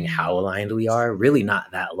amazing how aligned we are, really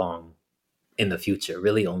not that long in the future,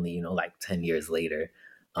 really only, like 10 years later.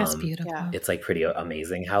 That's beautiful. It's like pretty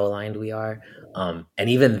amazing how aligned we are. And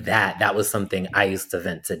even that was something I used to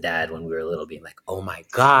vent to Dad when we were little, being like, oh my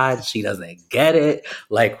God, she doesn't get it.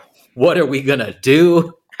 Like, what are we going to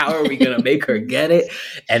do? How are we going to make her get it?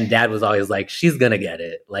 And Dad was always like, she's going to get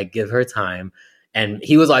it. Like, give her time. And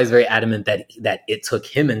he was always very adamant that it took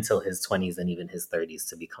him until his 20s and even his 30s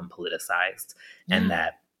to become politicized, and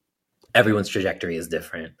that everyone's trajectory is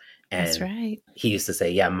different. And that's right. He used to say,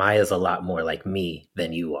 yeah, Maya's a lot more like me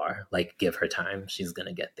than you are. Like, give her time. She's going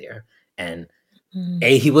to get there. And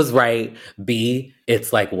A, he was right. B,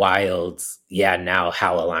 it's like wild. Yeah, now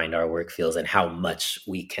how aligned our work feels and how much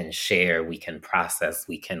we can share, we can process,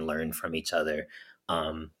 we can learn from each other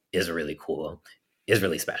is really cool, is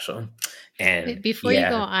really special. And before you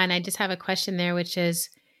go on, I just have a question there, which is,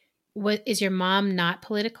 what is your mom not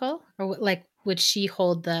political, or like would she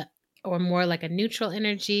hold or more like a neutral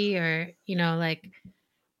energy, or like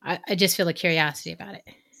I just feel a curiosity about it.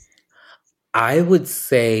 I would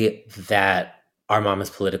say that our mom is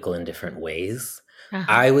political in different ways.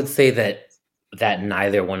 I would say that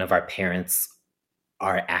neither one of our parents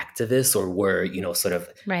are activists or were, sort of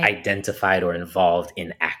identified or involved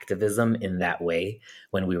in activism in that way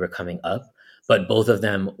when we were coming up. But both of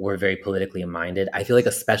them were very politically minded. I feel like,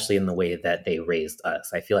 especially in the way that they raised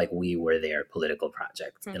us, I feel like we were their political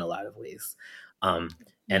project in a lot of ways.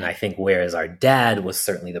 And I think whereas our dad was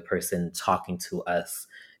certainly the person talking to us,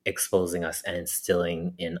 exposing us and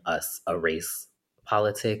instilling in us a race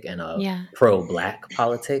politic and a pro-Black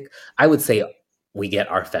politic, I would say we get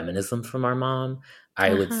our feminism from our mom.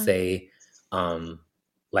 I would say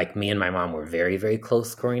like me and my mom were very, very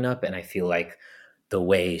close growing up. And I feel like the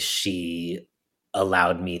way she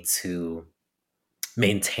allowed me to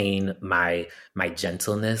maintain my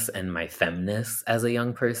gentleness and my feminist as a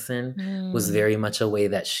young person was very much a way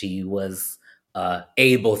that she was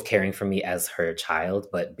A, both caring for me as her child,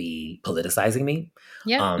 but B, politicizing me.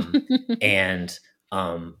 And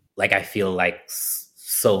like, I feel like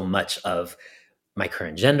so much of my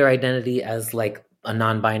current gender identity as like a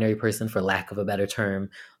non-binary person, for lack of a better term,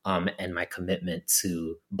 and my commitment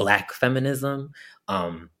to Black feminism,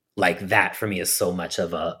 like that for me is so much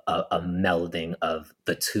of a melding of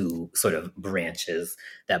the two sort of branches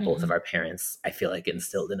that both of our parents, I feel like,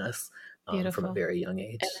 instilled in us from a very young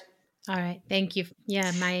age. All right. Thank you.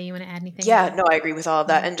 Yeah. Maya, you want to add anything? Yeah, no, I agree with all of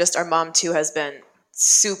that. And just our mom too has been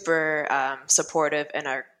super supportive and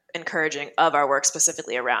are encouraging of our work,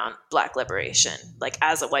 specifically around Black liberation. Like,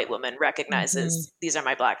 as a white woman, recognizes these are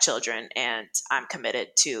my Black children and I'm committed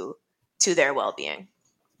to their well-being.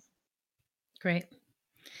 Great.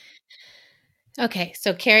 Okay,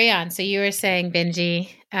 so carry on. So you were saying, Benji,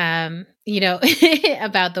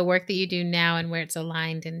 about the work that you do now and where it's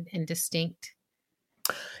aligned and distinct.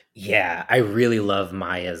 Yeah, I really love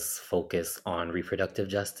Maya's focus on reproductive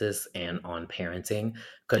justice and on parenting,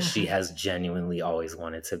 because she has genuinely always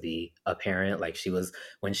wanted to be a parent. Like,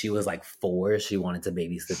 when she was like 4, she wanted to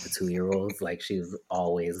babysit the 2-year-olds. Like, she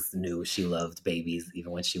always knew she loved babies,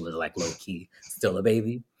 even when she was like low-key still a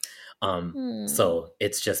baby. So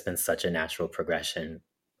it's just been such a natural progression,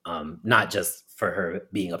 not just for her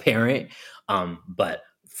being a parent, but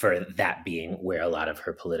for that being where a lot of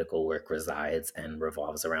her political work resides and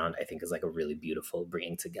revolves around. I think is like a really beautiful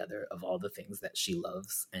bringing together of all the things that she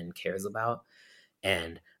loves and cares about.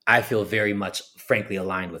 And I feel very much, frankly,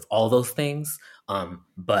 aligned with all those things.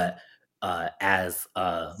 But as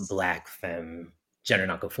a Black femme, gender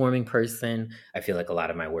nonconforming person, I feel like a lot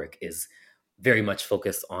of my work is very much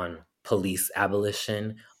focused on police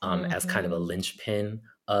abolition as kind of a linchpin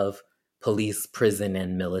of police, prison,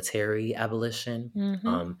 and military abolition.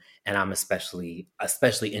 And I'm especially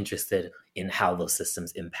interested in how those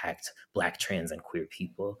systems impact Black trans and queer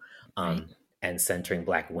people, and centering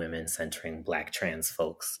Black women, centering Black trans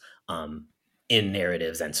folks in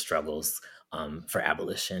narratives and struggles for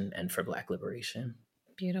abolition and for Black liberation.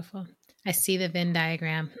 Beautiful. I see the Venn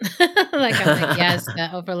diagram. I'm like, yes,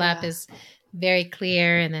 the overlap is very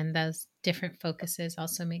clear, and then those different focuses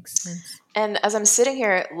also makes sense. And as I'm sitting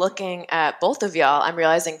here looking at both of y'all, I'm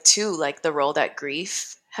realizing too, like, the role that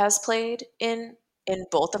grief has played in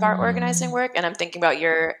both of our organizing work. And I'm thinking about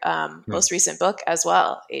your most recent book as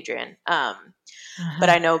well, Adrienne. But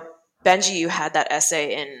I know, Benji, you had that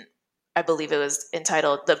essay in, I believe it was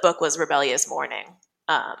entitled, the book was Rebellious Mourning.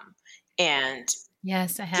 And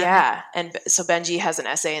yes, I have. Yeah. And so Benji has an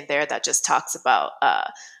essay in there that just talks about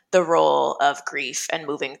the role of grief and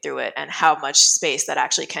moving through it, and how much space that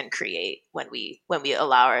actually can create when we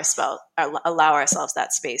allow ourselves that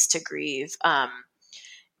space to grieve.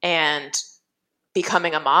 And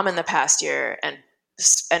becoming a mom in the past year and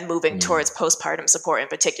moving towards postpartum support in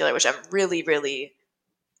particular, which I'm really, really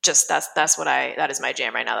that is my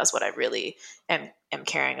jam right now. That's what I really am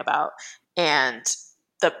caring about. And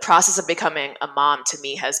the process of becoming a mom to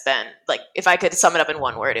me has been like, if I could sum it up in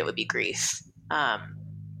one word, it would be grief.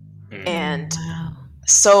 And Wow.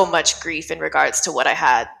 so much grief in regards to what I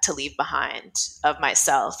had to leave behind of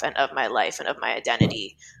myself and of my life and of my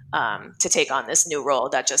identity, to take on this new role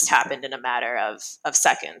that just happened in a matter of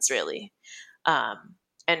seconds, really.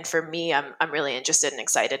 And for me, I'm really interested and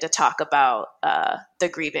excited to talk about the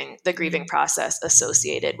grieving process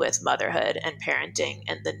associated with motherhood and parenting,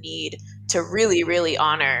 and the need to really, really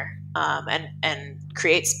honor and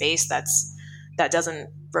create space that doesn't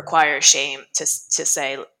require shame, to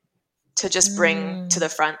say, to just bring to the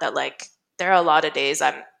front that, like, there are a lot of days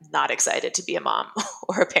I'm not excited to be a mom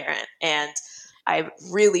or a parent, and I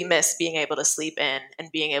really miss being able to sleep in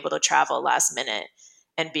and being able to travel last minute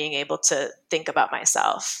and being able to think about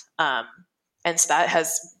myself. And so that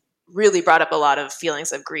has really brought up a lot of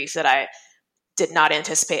feelings of grief that I did not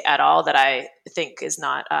anticipate at all, that I think is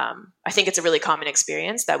not, I think it's a really common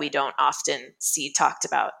experience that we don't often see talked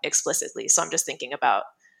about explicitly. So I'm just thinking about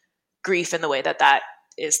grief and the way that that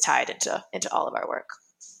is tied into all of our work.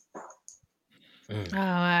 Oh,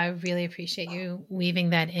 I really appreciate you weaving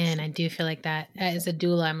that in. I do feel like that as a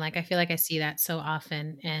doula, I feel like I see that so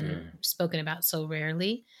often and spoken about so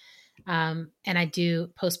rarely. And I do,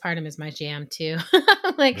 postpartum is my jam too.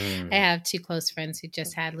 Like I have two close friends who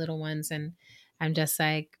just had little ones, and I'm just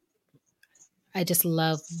like, I just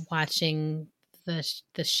love watching the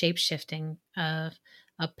shape shifting of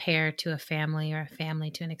a pair to a family, or a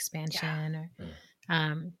family to an expansion, or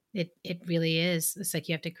it really is. It's like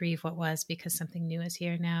you have to grieve what was because something new is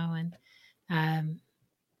here now. And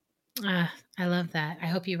I love that. I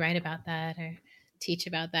hope you write about that, or teach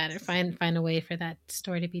about that, or find a way for that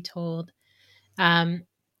story to be told.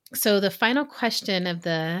 So the final question of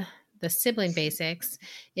the sibling basics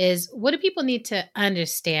is, what do people need to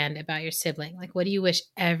understand about your sibling? Like, what do you wish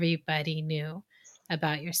everybody knew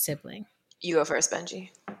about your sibling? You go first, Benji.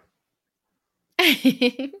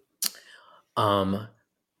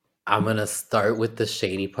 I'm going to start with the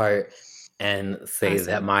shady part and say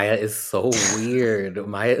that Maya is so weird.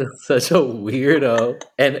 Maya is such a weirdo,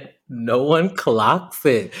 and no one clocks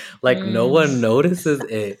it. Like, no one notices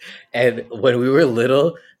it. And when we were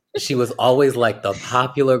little, she was always like the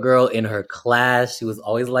popular girl in her class. She was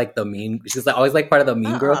always like she was always like part of the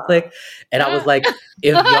mean girl clique. And I was like,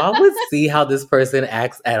 if y'all would see how this person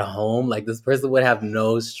acts at home, like, this person would have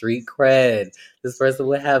no street cred. This person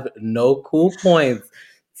would have no cool points.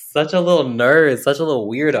 Such a little nerd, such a little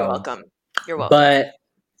weirdo. You're welcome.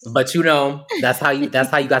 But you know, that's how you got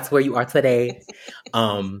to where you are today.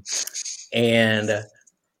 On the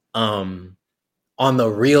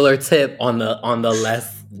realer tip, on the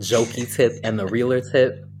less jokey tip and the realer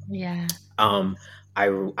tip. Yeah. I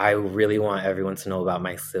really want everyone to know about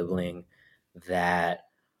my sibling, that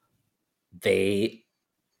they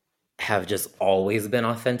have just always been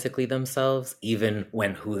authentically themselves, even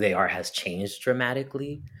when who they are has changed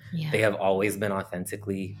dramatically. Yeah. They have always been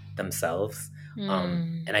authentically themselves.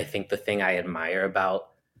 And I think the thing I admire about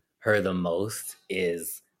her the most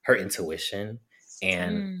is her intuition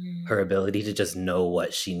and her ability to just know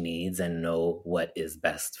what she needs and know what is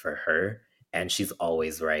best for her. And she's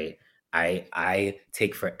always right. I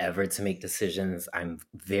take forever to make decisions. I'm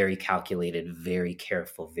very calculated, very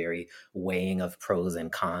careful, very weighing of pros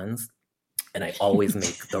and cons. And I always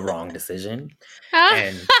make the wrong decision.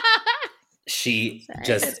 And she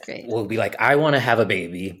will be like, I want to have a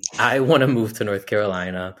baby. I want to move to North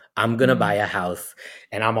Carolina. I'm going to buy a house.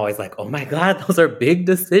 And I'm always like, oh my God, those are big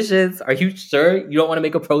decisions. Are you sure you don't want to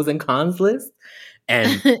make a pros and cons list?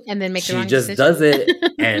 And, and then make she just does it.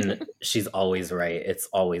 And she's always right. It's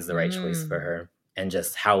always the right choice for her. And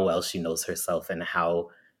just how well she knows herself and how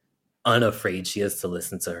unafraid she is to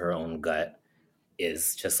listen to her own gut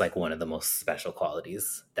is just like one of the most special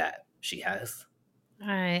qualities that she has.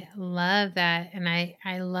 I love that. And I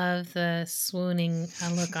love the swooning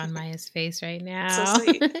look on Maya's face right now. So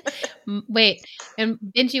sweet. Wait, and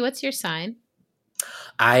Benji, what's your sign?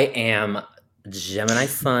 I am Gemini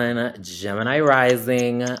sun, Gemini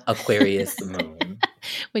rising, Aquarius moon.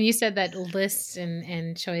 When you said that lists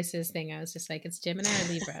and choices thing, I was just like, it's Gemini or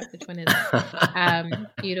Libra? Which one is it?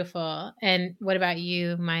 Beautiful. And what about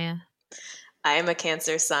you, Maya? I am a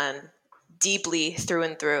Cancer sun, deeply through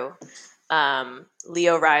and through.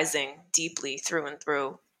 Leo rising, deeply through and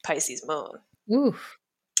through. Pisces moon. Ooh.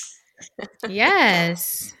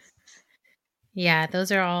 Yes. Yeah,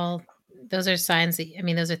 those are signs that,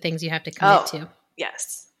 those are things you have to commit to.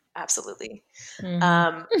 Yes, absolutely.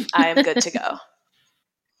 I am good to go.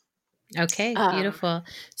 Okay, Um, beautiful.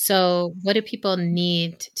 So, what do people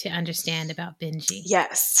need to understand about Benji?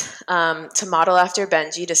 yes, to model after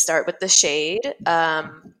Benji, to start with the shade.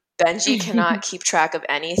 Benji cannot keep track of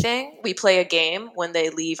anything. We play a game when they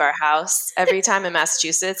leave our house every time in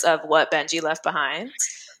Massachusetts of what Benji left behind,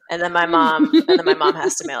 and then my mom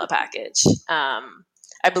has to mail a package.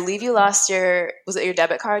 I believe you lost your, was it your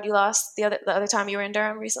debit card you lost the other time you were in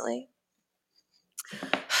Durham recently?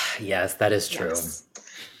 Yes, that is true. Yes.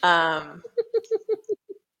 Um,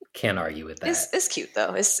 Can't argue with that. it's cute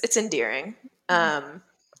though. It's endearing.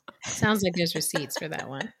 Sounds like there's receipts for that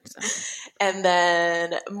one. So. And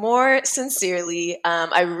then more sincerely,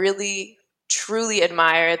 I really truly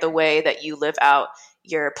admire the way that you live out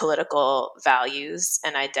your political values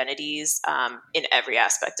and identities in every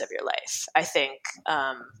aspect of your life. I think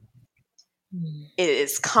it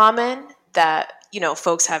is common that, you know,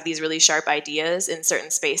 folks have these really sharp ideas in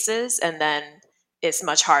certain spaces, and then it's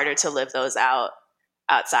much harder to live those out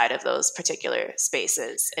outside of those particular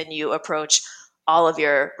spaces. And you approach all of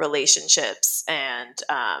your relationships and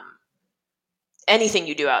anything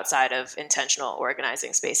you do outside of intentional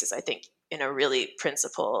organizing spaces, I think, in a really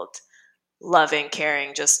principled, loving,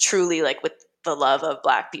 caring, just truly like with the love of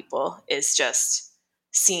Black people is just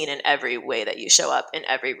seen in every way that you show up in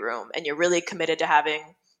every room. And you're really committed to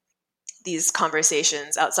having these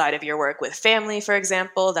conversations outside of your work with family, for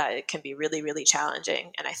example, that it can be really, really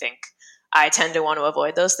challenging. And I think I tend to want to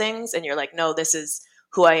avoid those things. And you're like, no, this is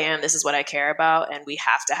who I am. This is what I care about. And we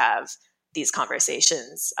have to have these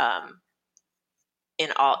conversations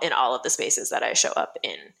in all of the spaces that I show up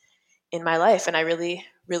in my life. And I really,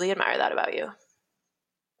 really admire that about you.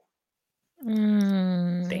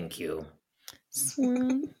 Thank you.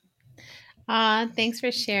 Thanks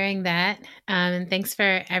for sharing that. And thanks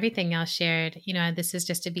for everything y'all shared. You know, this is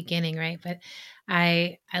just a beginning, right? But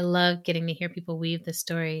I love getting to hear people weave the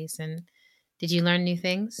stories. And did you learn new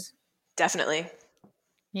things? Definitely.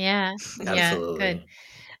 Yeah. Absolutely.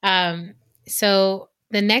 Yeah, good. So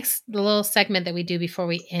the next little segment that we do before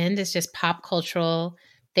we end is just pop cultural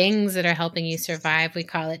things that are helping you survive. We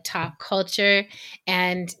call it Top Culture,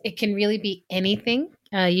 and it can really be anything.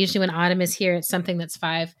 Usually when Autumn is here, it's something that's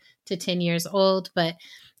 5 to 10 years old, but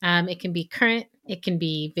it can be current. It can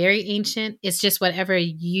be very ancient. It's just whatever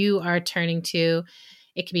you are turning to.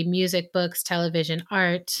 It can be music, books, television,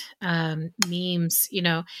 art, memes, you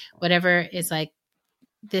know, whatever is like,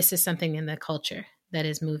 this is something in the culture that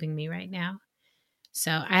is moving me right now.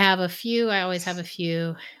 So I have a few. I always have a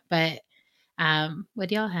few, but what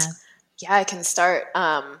do y'all have? Yeah, I can start.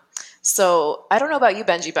 So I don't know about you,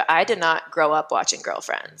 Benji, but I did not grow up watching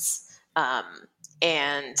Girlfriends.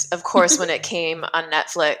 And of course, when it came on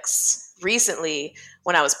Netflix recently,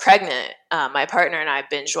 when I was pregnant, my partner and I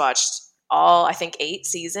binge watched all, I think, 8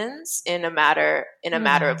 seasons in a matter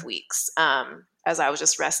of weeks. As I was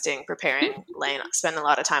just resting, preparing, spending a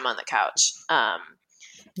lot of time on the couch.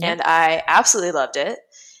 And I absolutely loved it,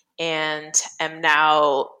 and am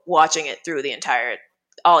now watching it through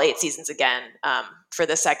all 8 seasons again for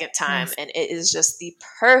the second time. Nice. And it is just the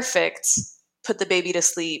perfect put the baby to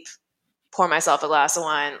sleep, pour myself a glass of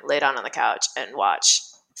wine, lay down on the couch, and watch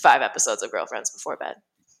 5 episodes of Girlfriends before bed.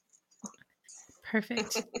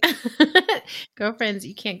 Perfect. Girlfriends,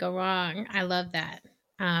 you can't go wrong. I love that.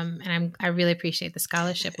 And I really appreciate the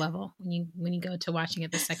scholarship level when you go to watching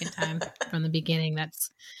it the second time from the beginning.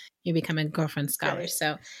 You become a Girlfriend scholar. Right.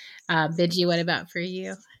 So, Benji, what about for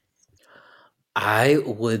you? I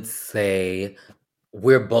would say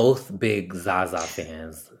we're both big Zaza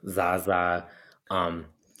fans. Zaza,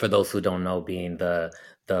 for those who don't know, being the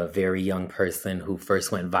very young person who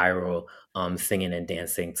first went viral singing and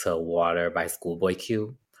dancing to Water by Schoolboy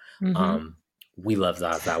Q. Mm-hmm. We love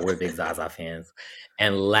Zaza. We're big Zaza fans.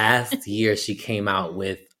 And last year she came out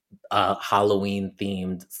with a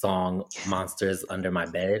Halloween-themed song, Monsters Under My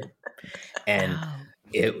Bed. And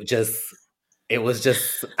it was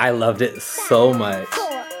just, I loved it so much.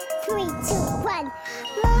 4, 3, 2, 1.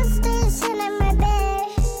 Monsters under my bed.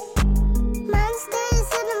 Monsters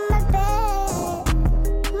under my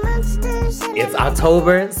bed. Monsters under It's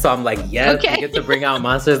October, so I'm like, yes, okay. We get to bring out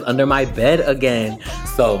Monsters Under My Bed again.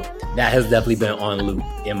 So that has definitely been on loop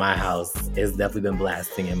in my house. It's definitely been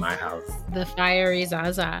blasting in my house. The fiery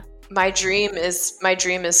Zaza. My dream is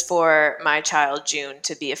for my child June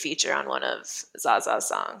to be a feature on one of Zaza's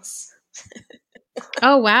songs.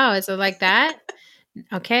 Oh wow, is it like that?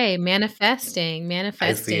 Okay, manifesting.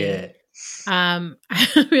 I see it. I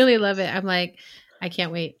really love it. I'm like, I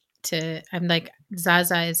can't wait I'm like,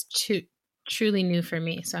 Zaza is truly new for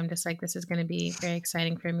me. So I'm just like, this is going to be very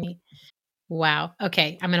exciting for me. Wow.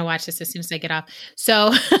 Okay, I'm going to watch this as soon as I get off.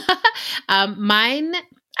 So mine,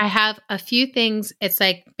 I have a few things. It's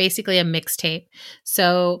like basically a mixtape.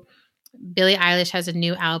 So Billie Eilish has a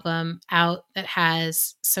new album out that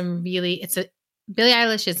has some really, Billie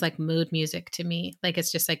Eilish is like mood music to me. Like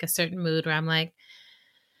it's just like a certain mood where I'm like,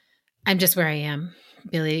 I'm just where I am.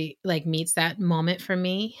 Billie like meets that moment for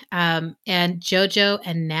me. And JoJo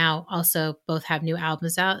and Now also both have new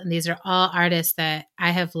albums out. And these are all artists that I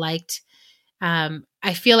have liked.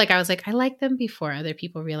 I feel like I was like, I like them before other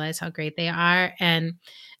people realize how great they are. And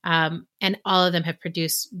all of them have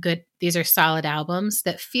produced good. These are solid albums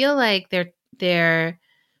that feel like they're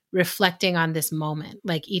reflecting on this moment.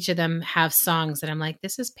 Like each of them have songs that I'm like,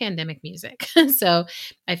 this is pandemic music. So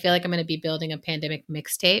I feel like I'm going to be building a pandemic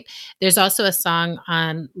mixtape. There's also a song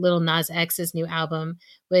on Lil Nas X's new album,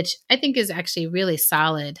 which I think is actually really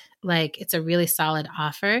solid. Like it's a really solid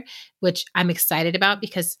offer, which I'm excited about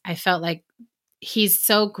because I felt like he's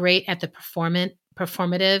so great at the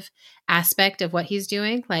performative aspect of what he's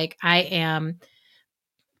doing. Like I am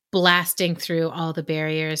blasting through all the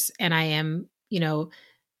barriers and I am,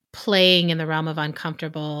 playing in the realm of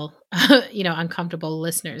uncomfortable, uncomfortable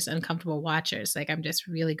listeners, uncomfortable watchers. Like I'm just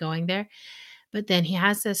really going there. But then he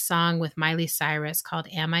has this song with Miley Cyrus called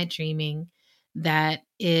Am I Dreaming that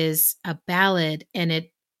is a ballad and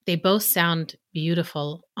they both sound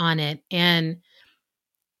beautiful on it. And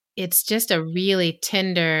it's just a really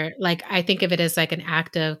tender, like I think of it as like an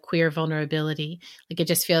act of queer vulnerability. Like it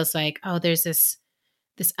just feels like, oh, there's this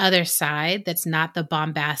other side that's not the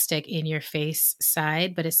bombastic in your face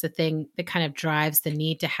side, but it's the thing that kind of drives the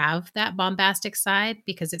need to have that bombastic side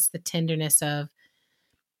because it's the tenderness of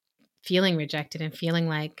feeling rejected and feeling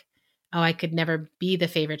like, oh, I could never be the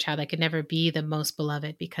favorite child. I could never be the most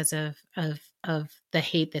beloved because of the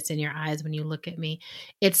hate that's in your eyes when you look at me.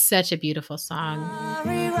 It's such a beautiful song. I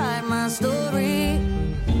rewrite my story.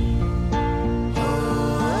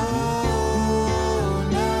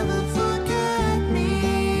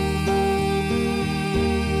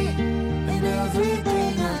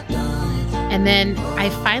 And then I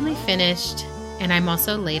finally finished, and I'm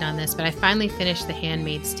also late on this, but I finally finished The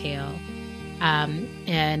Handmaid's Tale.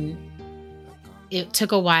 And it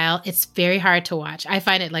took a while. It's very hard to watch. I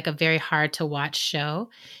find it like a very hard to watch show.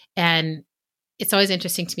 And it's always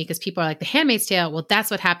interesting to me because people are like, The Handmaid's Tale, well,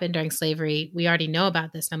 that's what happened during slavery. We already know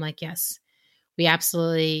about this. And I'm like, yes, we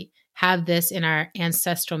absolutely have this in our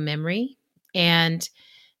ancestral memory. And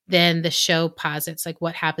then the show posits like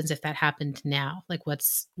what happens if that happened now, like what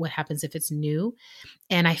happens if it's new.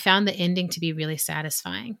 And I found the ending to be really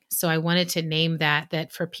satisfying. So I wanted to name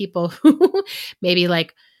that for people who maybe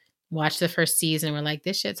like watch the first season and were like,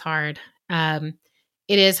 this shit's hard. It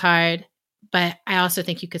is hard, but I also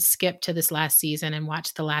think you could skip to this last season and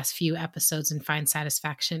watch the last few episodes and find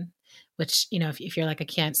satisfaction, which, if you're like, I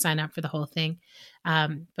can't sign up for the whole thing.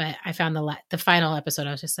 But I found the final episode,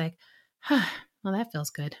 I was just like, well, that feels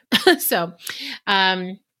good. So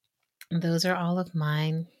those are all of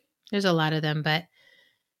mine. There's a lot of them, but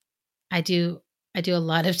I do a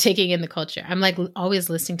lot of taking in the culture. I'm like always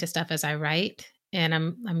listening to stuff as I write. And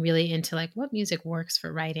I'm really into like what music works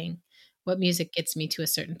for writing, what music gets me to a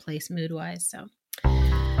certain place mood wise. So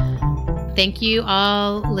thank you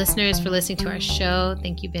all listeners for listening to our show.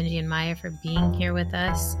 Thank you, Benji and Maya, for being here with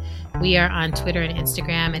us. We are on Twitter and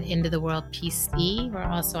Instagram at End of the World PC. We're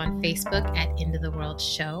also on Facebook at End of the World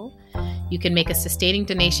Show. You can make a sustaining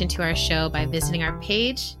donation to our show by visiting our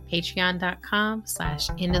page,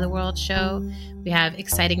 patreon.com/End of the World Show. We have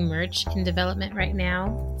exciting merch in development right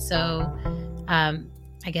now. So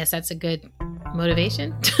I guess that's a good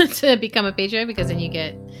motivation to become a patron because then you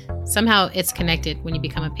get, somehow it's connected when you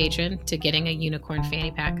become a patron to getting a unicorn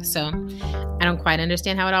fanny pack. So I don't quite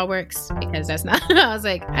understand how it all works because that's not, I was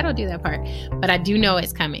like, I don't do that part, but I do know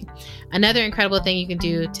it's coming. Another incredible thing you can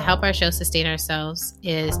do to help our show sustain ourselves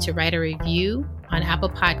is to write a review on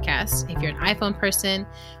Apple Podcasts if you're an iPhone person,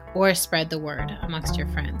 or spread the word amongst your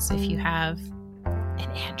friends if you have an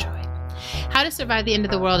Android. How to Survive the End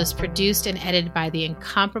of the World is produced and edited by the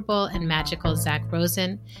incomparable and magical Zach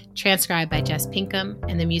Rosen, transcribed by Jess Pinkham,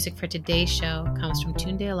 and the music for today's show comes from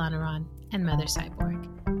Tunde Olaniran and Mother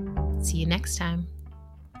Cyborg. See you next time.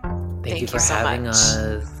 Thank you for so having much.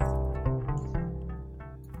 us.